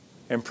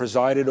and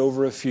presided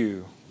over a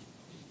few,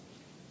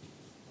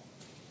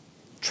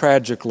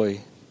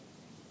 tragically,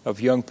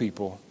 of young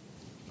people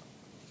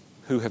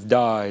who have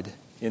died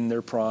in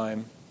their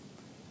prime,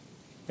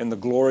 in the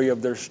glory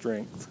of their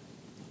strength,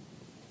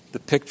 the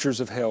pictures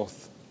of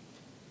health,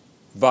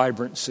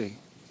 vibrancy,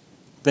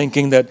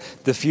 thinking that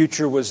the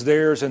future was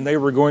theirs and they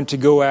were going to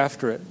go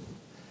after it.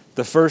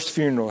 The first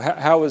funeral,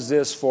 how is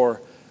this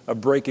for a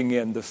breaking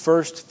in? The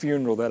first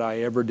funeral that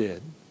I ever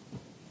did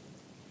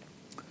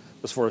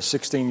was for a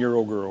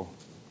 16-year-old girl.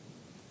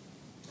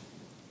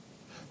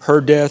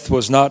 Her death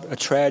was not a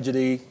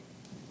tragedy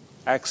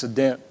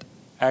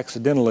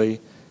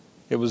accidentally.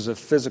 It was a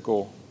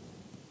physical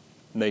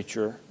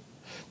nature.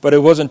 But it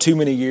wasn't too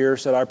many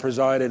years that I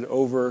presided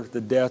over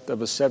the death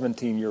of a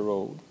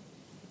 17-year-old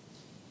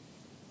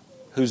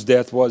whose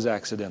death was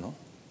accidental.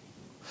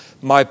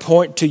 My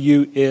point to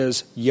you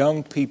is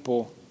young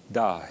people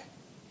die.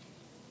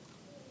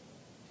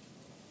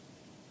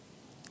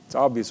 It's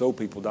obvious old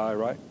people die,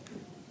 right?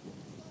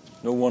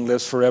 No one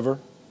lives forever.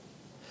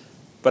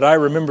 But I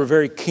remember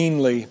very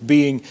keenly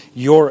being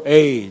your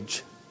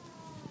age.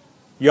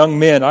 Young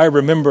men, I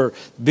remember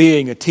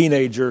being a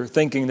teenager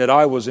thinking that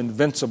I was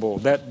invincible.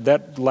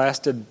 That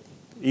lasted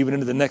even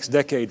into the next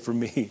decade for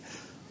me.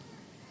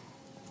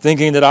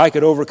 Thinking that I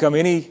could overcome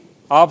any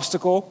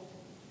obstacle,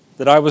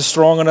 that I was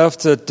strong enough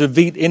to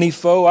defeat any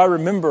foe. I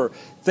remember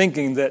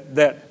thinking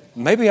that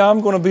maybe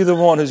I'm going to be the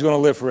one who's going to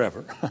live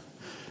forever.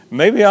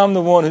 Maybe I'm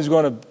the one who's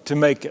going to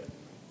make it.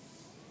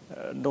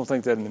 Don't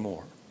think that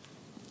anymore.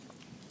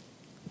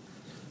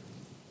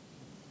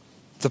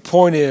 The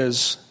point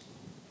is,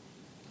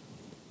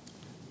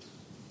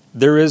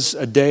 there is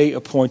a day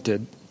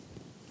appointed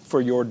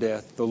for your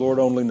death. The Lord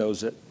only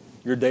knows it.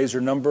 Your days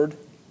are numbered.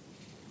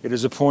 It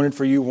is appointed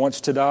for you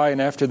once to die,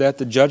 and after that,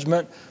 the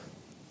judgment.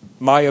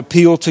 My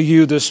appeal to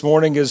you this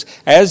morning is,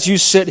 as you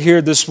sit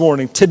here this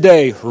morning,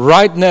 today,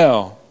 right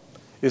now,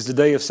 is the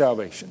day of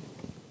salvation.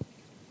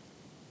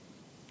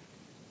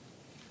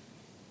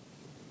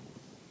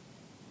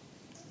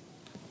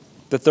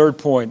 The third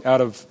point out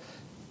of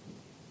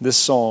this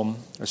song.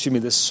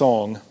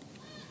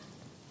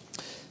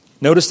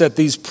 Notice that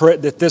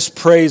this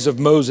praise of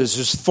Moses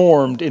is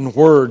formed in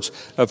words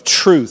of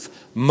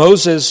truth.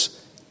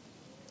 Moses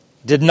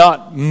did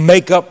not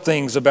make up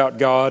things about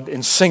God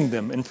and sing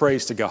them in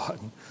praise to God.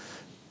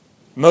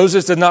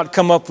 Moses did not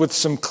come up with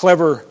some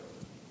clever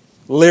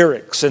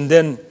lyrics and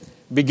then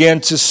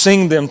began to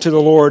sing them to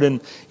the Lord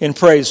in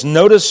praise.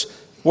 Notice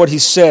what he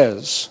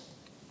says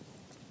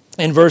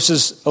in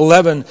verses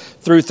 11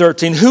 through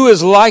 13. Who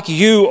is like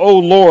you, O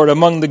Lord,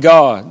 among the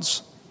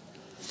gods?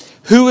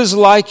 Who is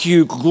like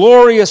you,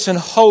 glorious in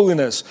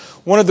holiness?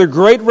 One of the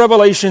great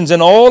revelations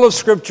in all of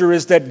Scripture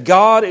is that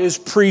God is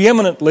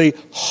preeminently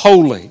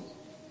holy.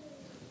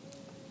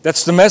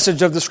 That's the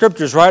message of the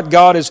Scriptures, right?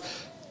 God is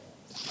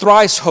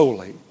thrice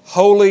holy.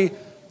 Holy,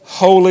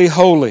 holy,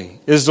 holy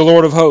is the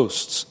Lord of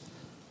hosts.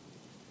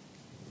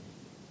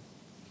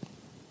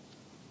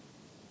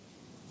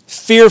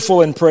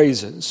 Fearful in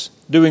praises,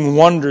 doing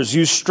wonders.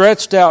 You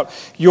stretched out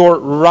your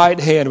right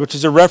hand, which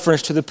is a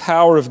reference to the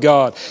power of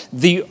God.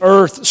 The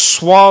earth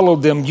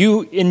swallowed them.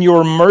 You, in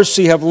your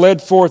mercy, have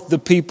led forth the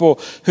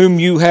people whom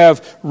you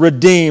have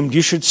redeemed.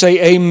 You should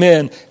say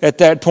amen at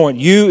that point.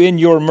 You, in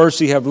your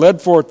mercy, have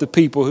led forth the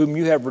people whom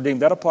you have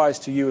redeemed. That applies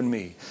to you and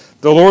me.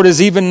 The Lord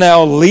is even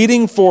now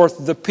leading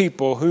forth the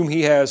people whom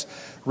He has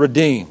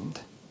redeemed.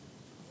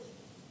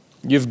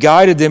 You've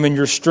guided them in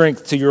your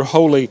strength to your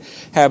holy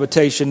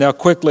habitation. Now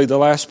quickly, the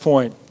last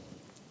point.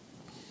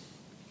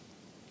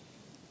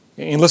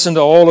 And listen to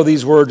all of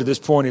these words at this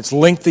point. It's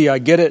lengthy, I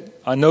get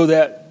it. I know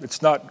that.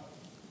 It's not,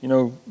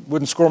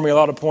 wouldn't score me a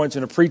lot of points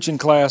in a preaching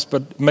class,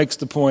 but it makes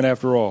the point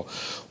after all.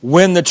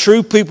 When the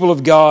true people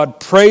of God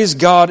praise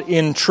God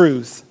in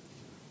truth,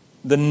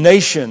 the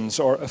nations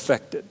are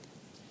affected.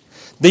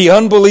 The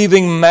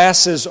unbelieving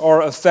masses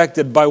are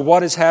affected by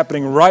what is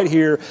happening right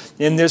here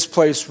in this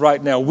place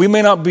right now. We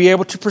may not be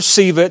able to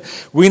perceive it.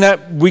 We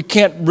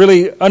can't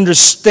really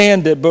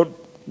understand it, but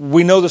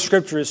we know the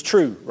Scripture is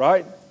true,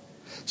 right?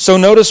 So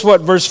notice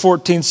what verse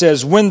 14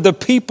 says. When the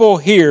people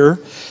hear,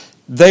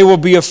 they will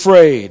be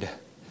afraid.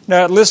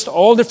 Now it lists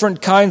all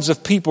different kinds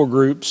of people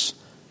groups.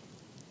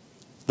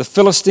 The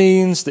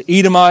Philistines, the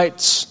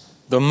Edomites,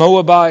 the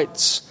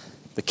Moabites,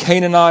 the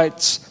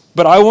Canaanites.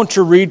 But I want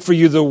to read for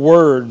you the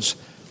words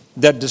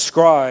that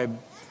describe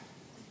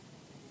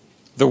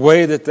the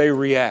way that they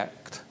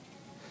react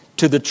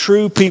to the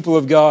true people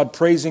of God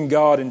praising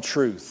God in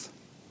truth.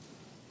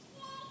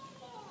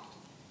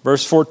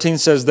 Verse 14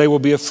 says they will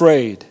be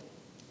afraid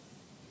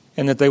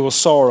and that they will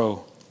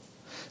sorrow.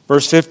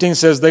 Verse 15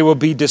 says they will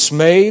be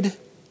dismayed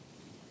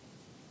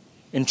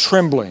and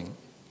trembling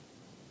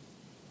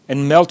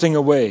and melting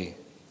away.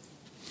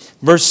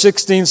 Verse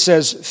 16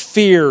 says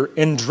fear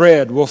and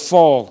dread will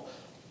fall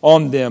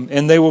on them,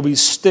 and they will be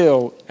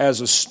still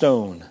as a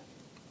stone.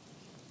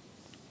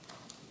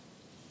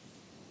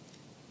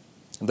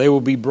 They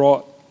will be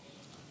brought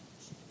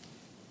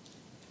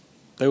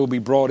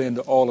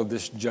into all of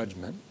this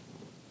judgment.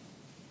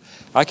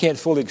 I can't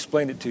fully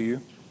explain it to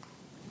you,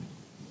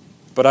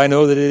 but I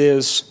know that it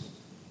is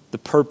the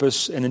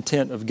purpose and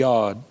intent of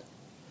God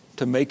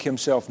to make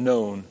Himself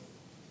known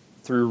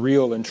through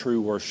real and true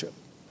worship.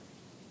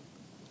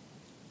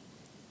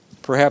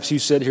 Perhaps you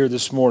sit here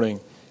this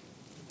morning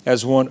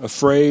as one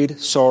afraid,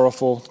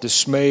 sorrowful,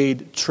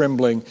 dismayed,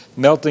 trembling,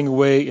 melting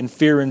away in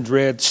fear and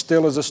dread,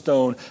 still as a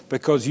stone,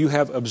 because you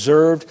have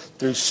observed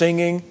through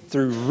singing,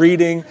 through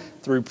reading,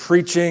 through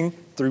preaching,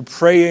 through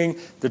praying,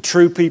 the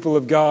true people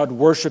of God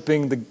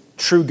worshiping the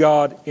true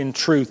God in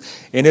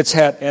truth. And it's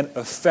had an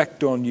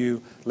effect on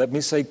you. Let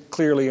me say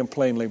clearly and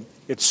plainly,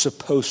 it's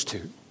supposed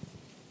to.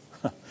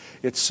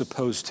 It's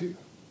supposed to.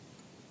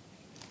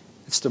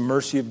 It's the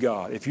mercy of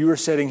God. If you are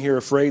sitting here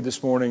afraid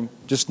this morning,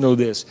 just know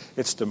this.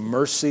 It's the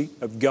mercy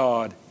of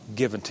God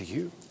given to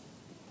you.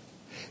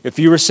 If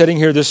you are sitting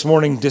here this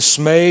morning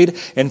dismayed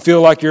and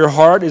feel like your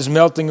heart is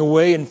melting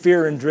away in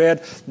fear and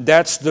dread,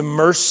 that's the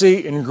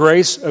mercy and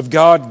grace of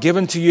God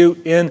given to you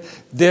in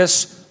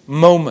this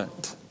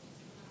moment.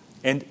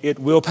 And it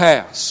will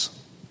pass.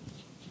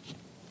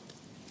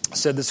 I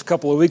said this a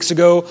couple of weeks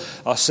ago.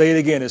 I'll say it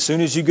again. As soon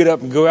as you get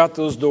up and go out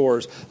those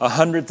doors,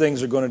 100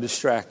 things are going to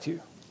distract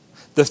you.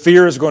 The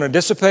fear is going to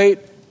dissipate.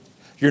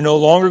 You're no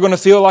longer going to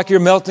feel like you're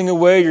melting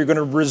away. You're going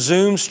to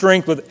resume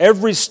strength with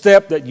every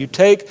step that you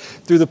take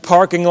through the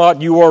parking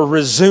lot. You are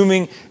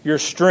resuming your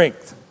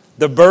strength.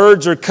 The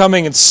birds are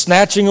coming and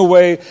snatching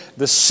away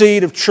the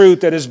seed of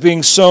truth that is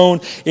being sown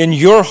in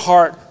your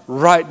heart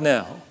right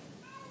now.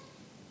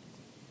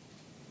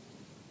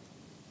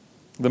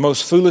 The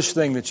most foolish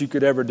thing that you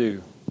could ever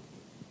do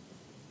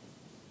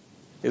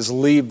is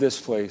leave this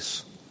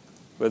place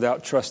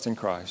without trusting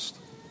Christ.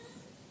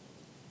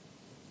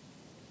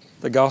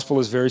 The gospel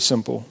is very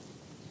simple.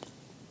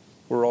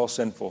 We're all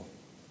sinful.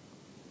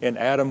 In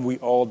Adam, we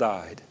all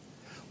died.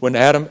 When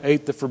Adam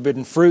ate the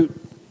forbidden fruit,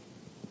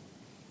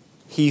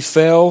 he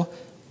fell,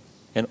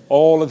 and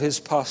all of his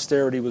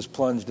posterity was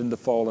plunged into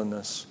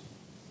fallenness.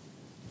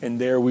 And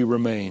there we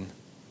remain,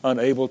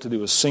 unable to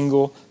do a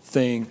single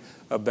thing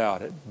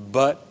about it.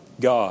 But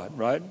God,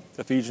 right?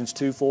 Ephesians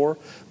 2:4.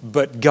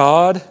 But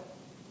God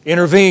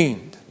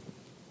intervened.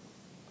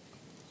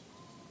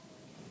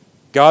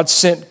 God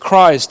sent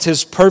Christ,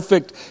 His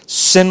perfect,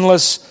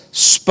 sinless,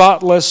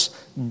 spotless,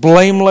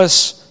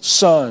 blameless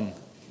Son.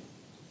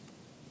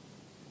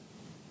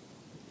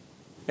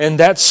 And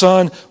that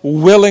Son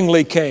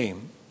willingly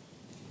came.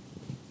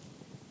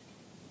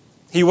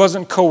 He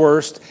wasn't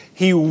coerced.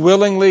 He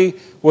willingly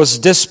was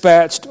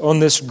dispatched on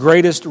this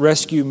greatest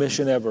rescue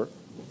mission ever.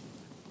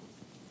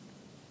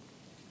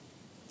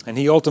 And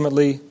He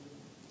ultimately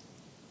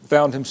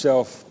found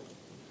Himself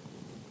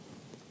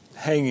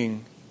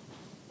hanging.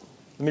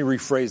 Let me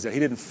rephrase that. He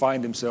didn't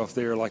find Himself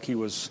there like He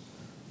was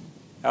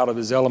out of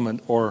His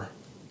element or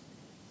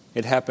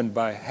it happened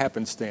by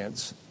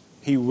happenstance.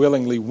 He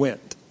willingly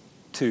went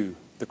to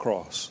the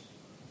cross,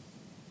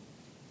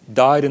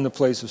 died in the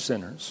place of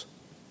sinners,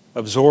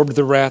 absorbed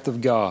the wrath of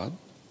God,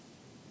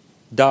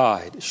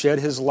 died, shed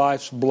His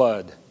life's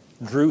blood,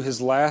 drew His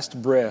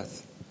last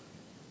breath,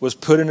 was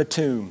put in a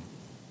tomb,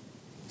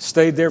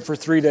 stayed there for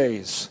 3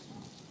 days.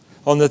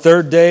 On the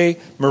third day,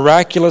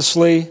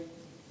 miraculously,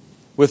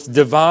 with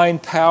divine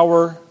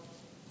power,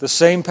 the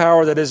same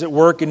power that is at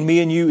work in me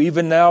and you,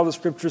 even now, the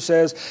Scripture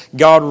says,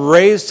 God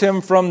raised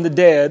Him from the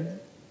dead,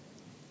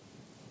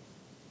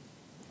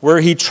 where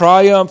He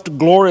triumphed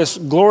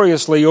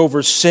gloriously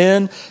over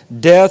sin,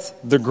 death,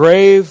 the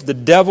grave, the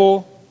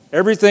devil,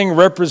 everything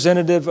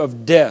representative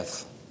of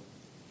death.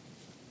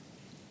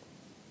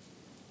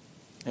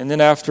 And then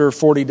after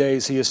 40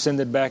 days, He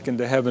ascended back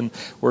into heaven,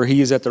 where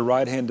He is at the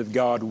right hand of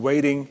God,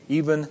 waiting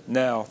even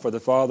now for the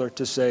Father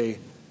to say,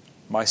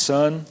 "My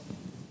Son,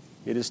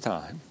 it is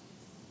time."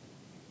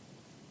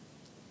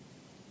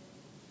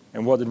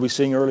 And what did we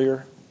sing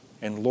earlier?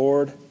 And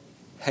Lord,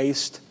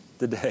 haste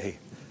the day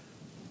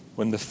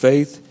when the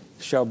faith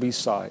shall be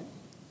sight,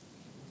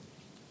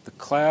 the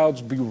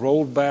clouds be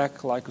rolled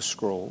back like a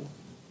scroll.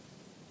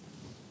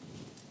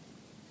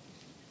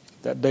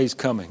 That day's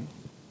coming.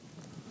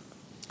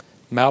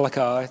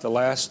 Malachi, the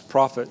last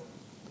prophet,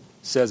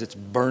 says it's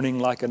burning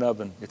like an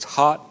oven. It's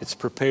hot, it's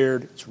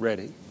prepared, it's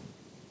ready.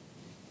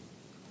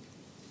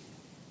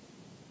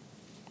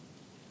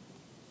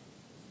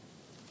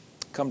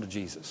 Come to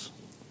Jesus.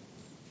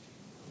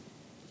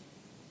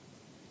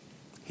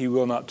 He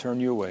will not turn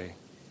you away.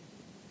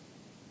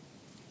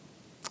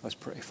 Let's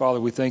pray. Father,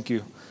 we thank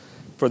You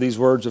for these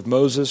words of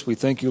Moses. We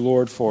thank You,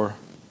 Lord, for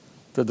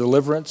the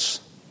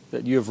deliverance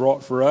that You have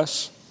wrought for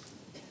us.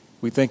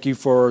 We thank You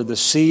for the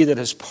sea that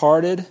has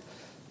parted,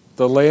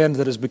 the land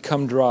that has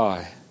become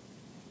dry,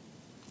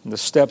 and the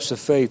steps of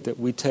faith that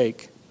we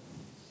take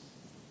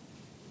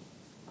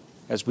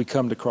as we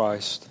come to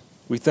Christ.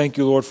 We thank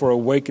You, Lord, for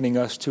awakening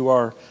us to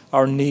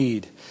our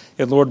need.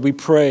 And Lord, we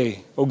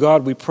pray, oh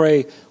God, we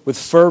pray with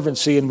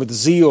fervency and with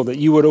zeal that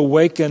You would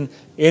awaken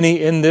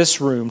any in this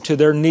room to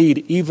their need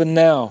even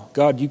now.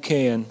 God, You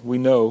can, we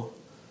know.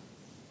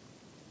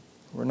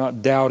 We're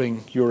not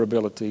doubting Your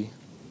ability.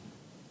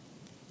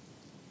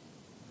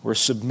 We're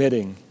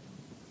submitting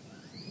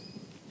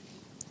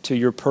to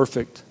Your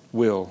perfect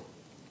will.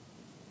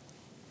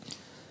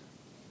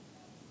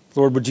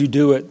 Lord, would You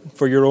do it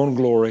for Your own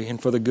glory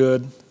and for the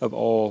good of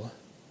all?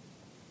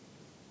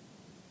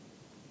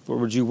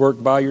 Lord, would You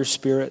work by Your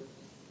Spirit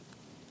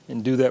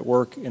and do that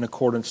work in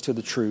accordance to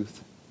the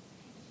truth?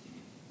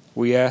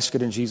 We ask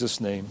it in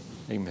Jesus' name.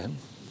 Amen.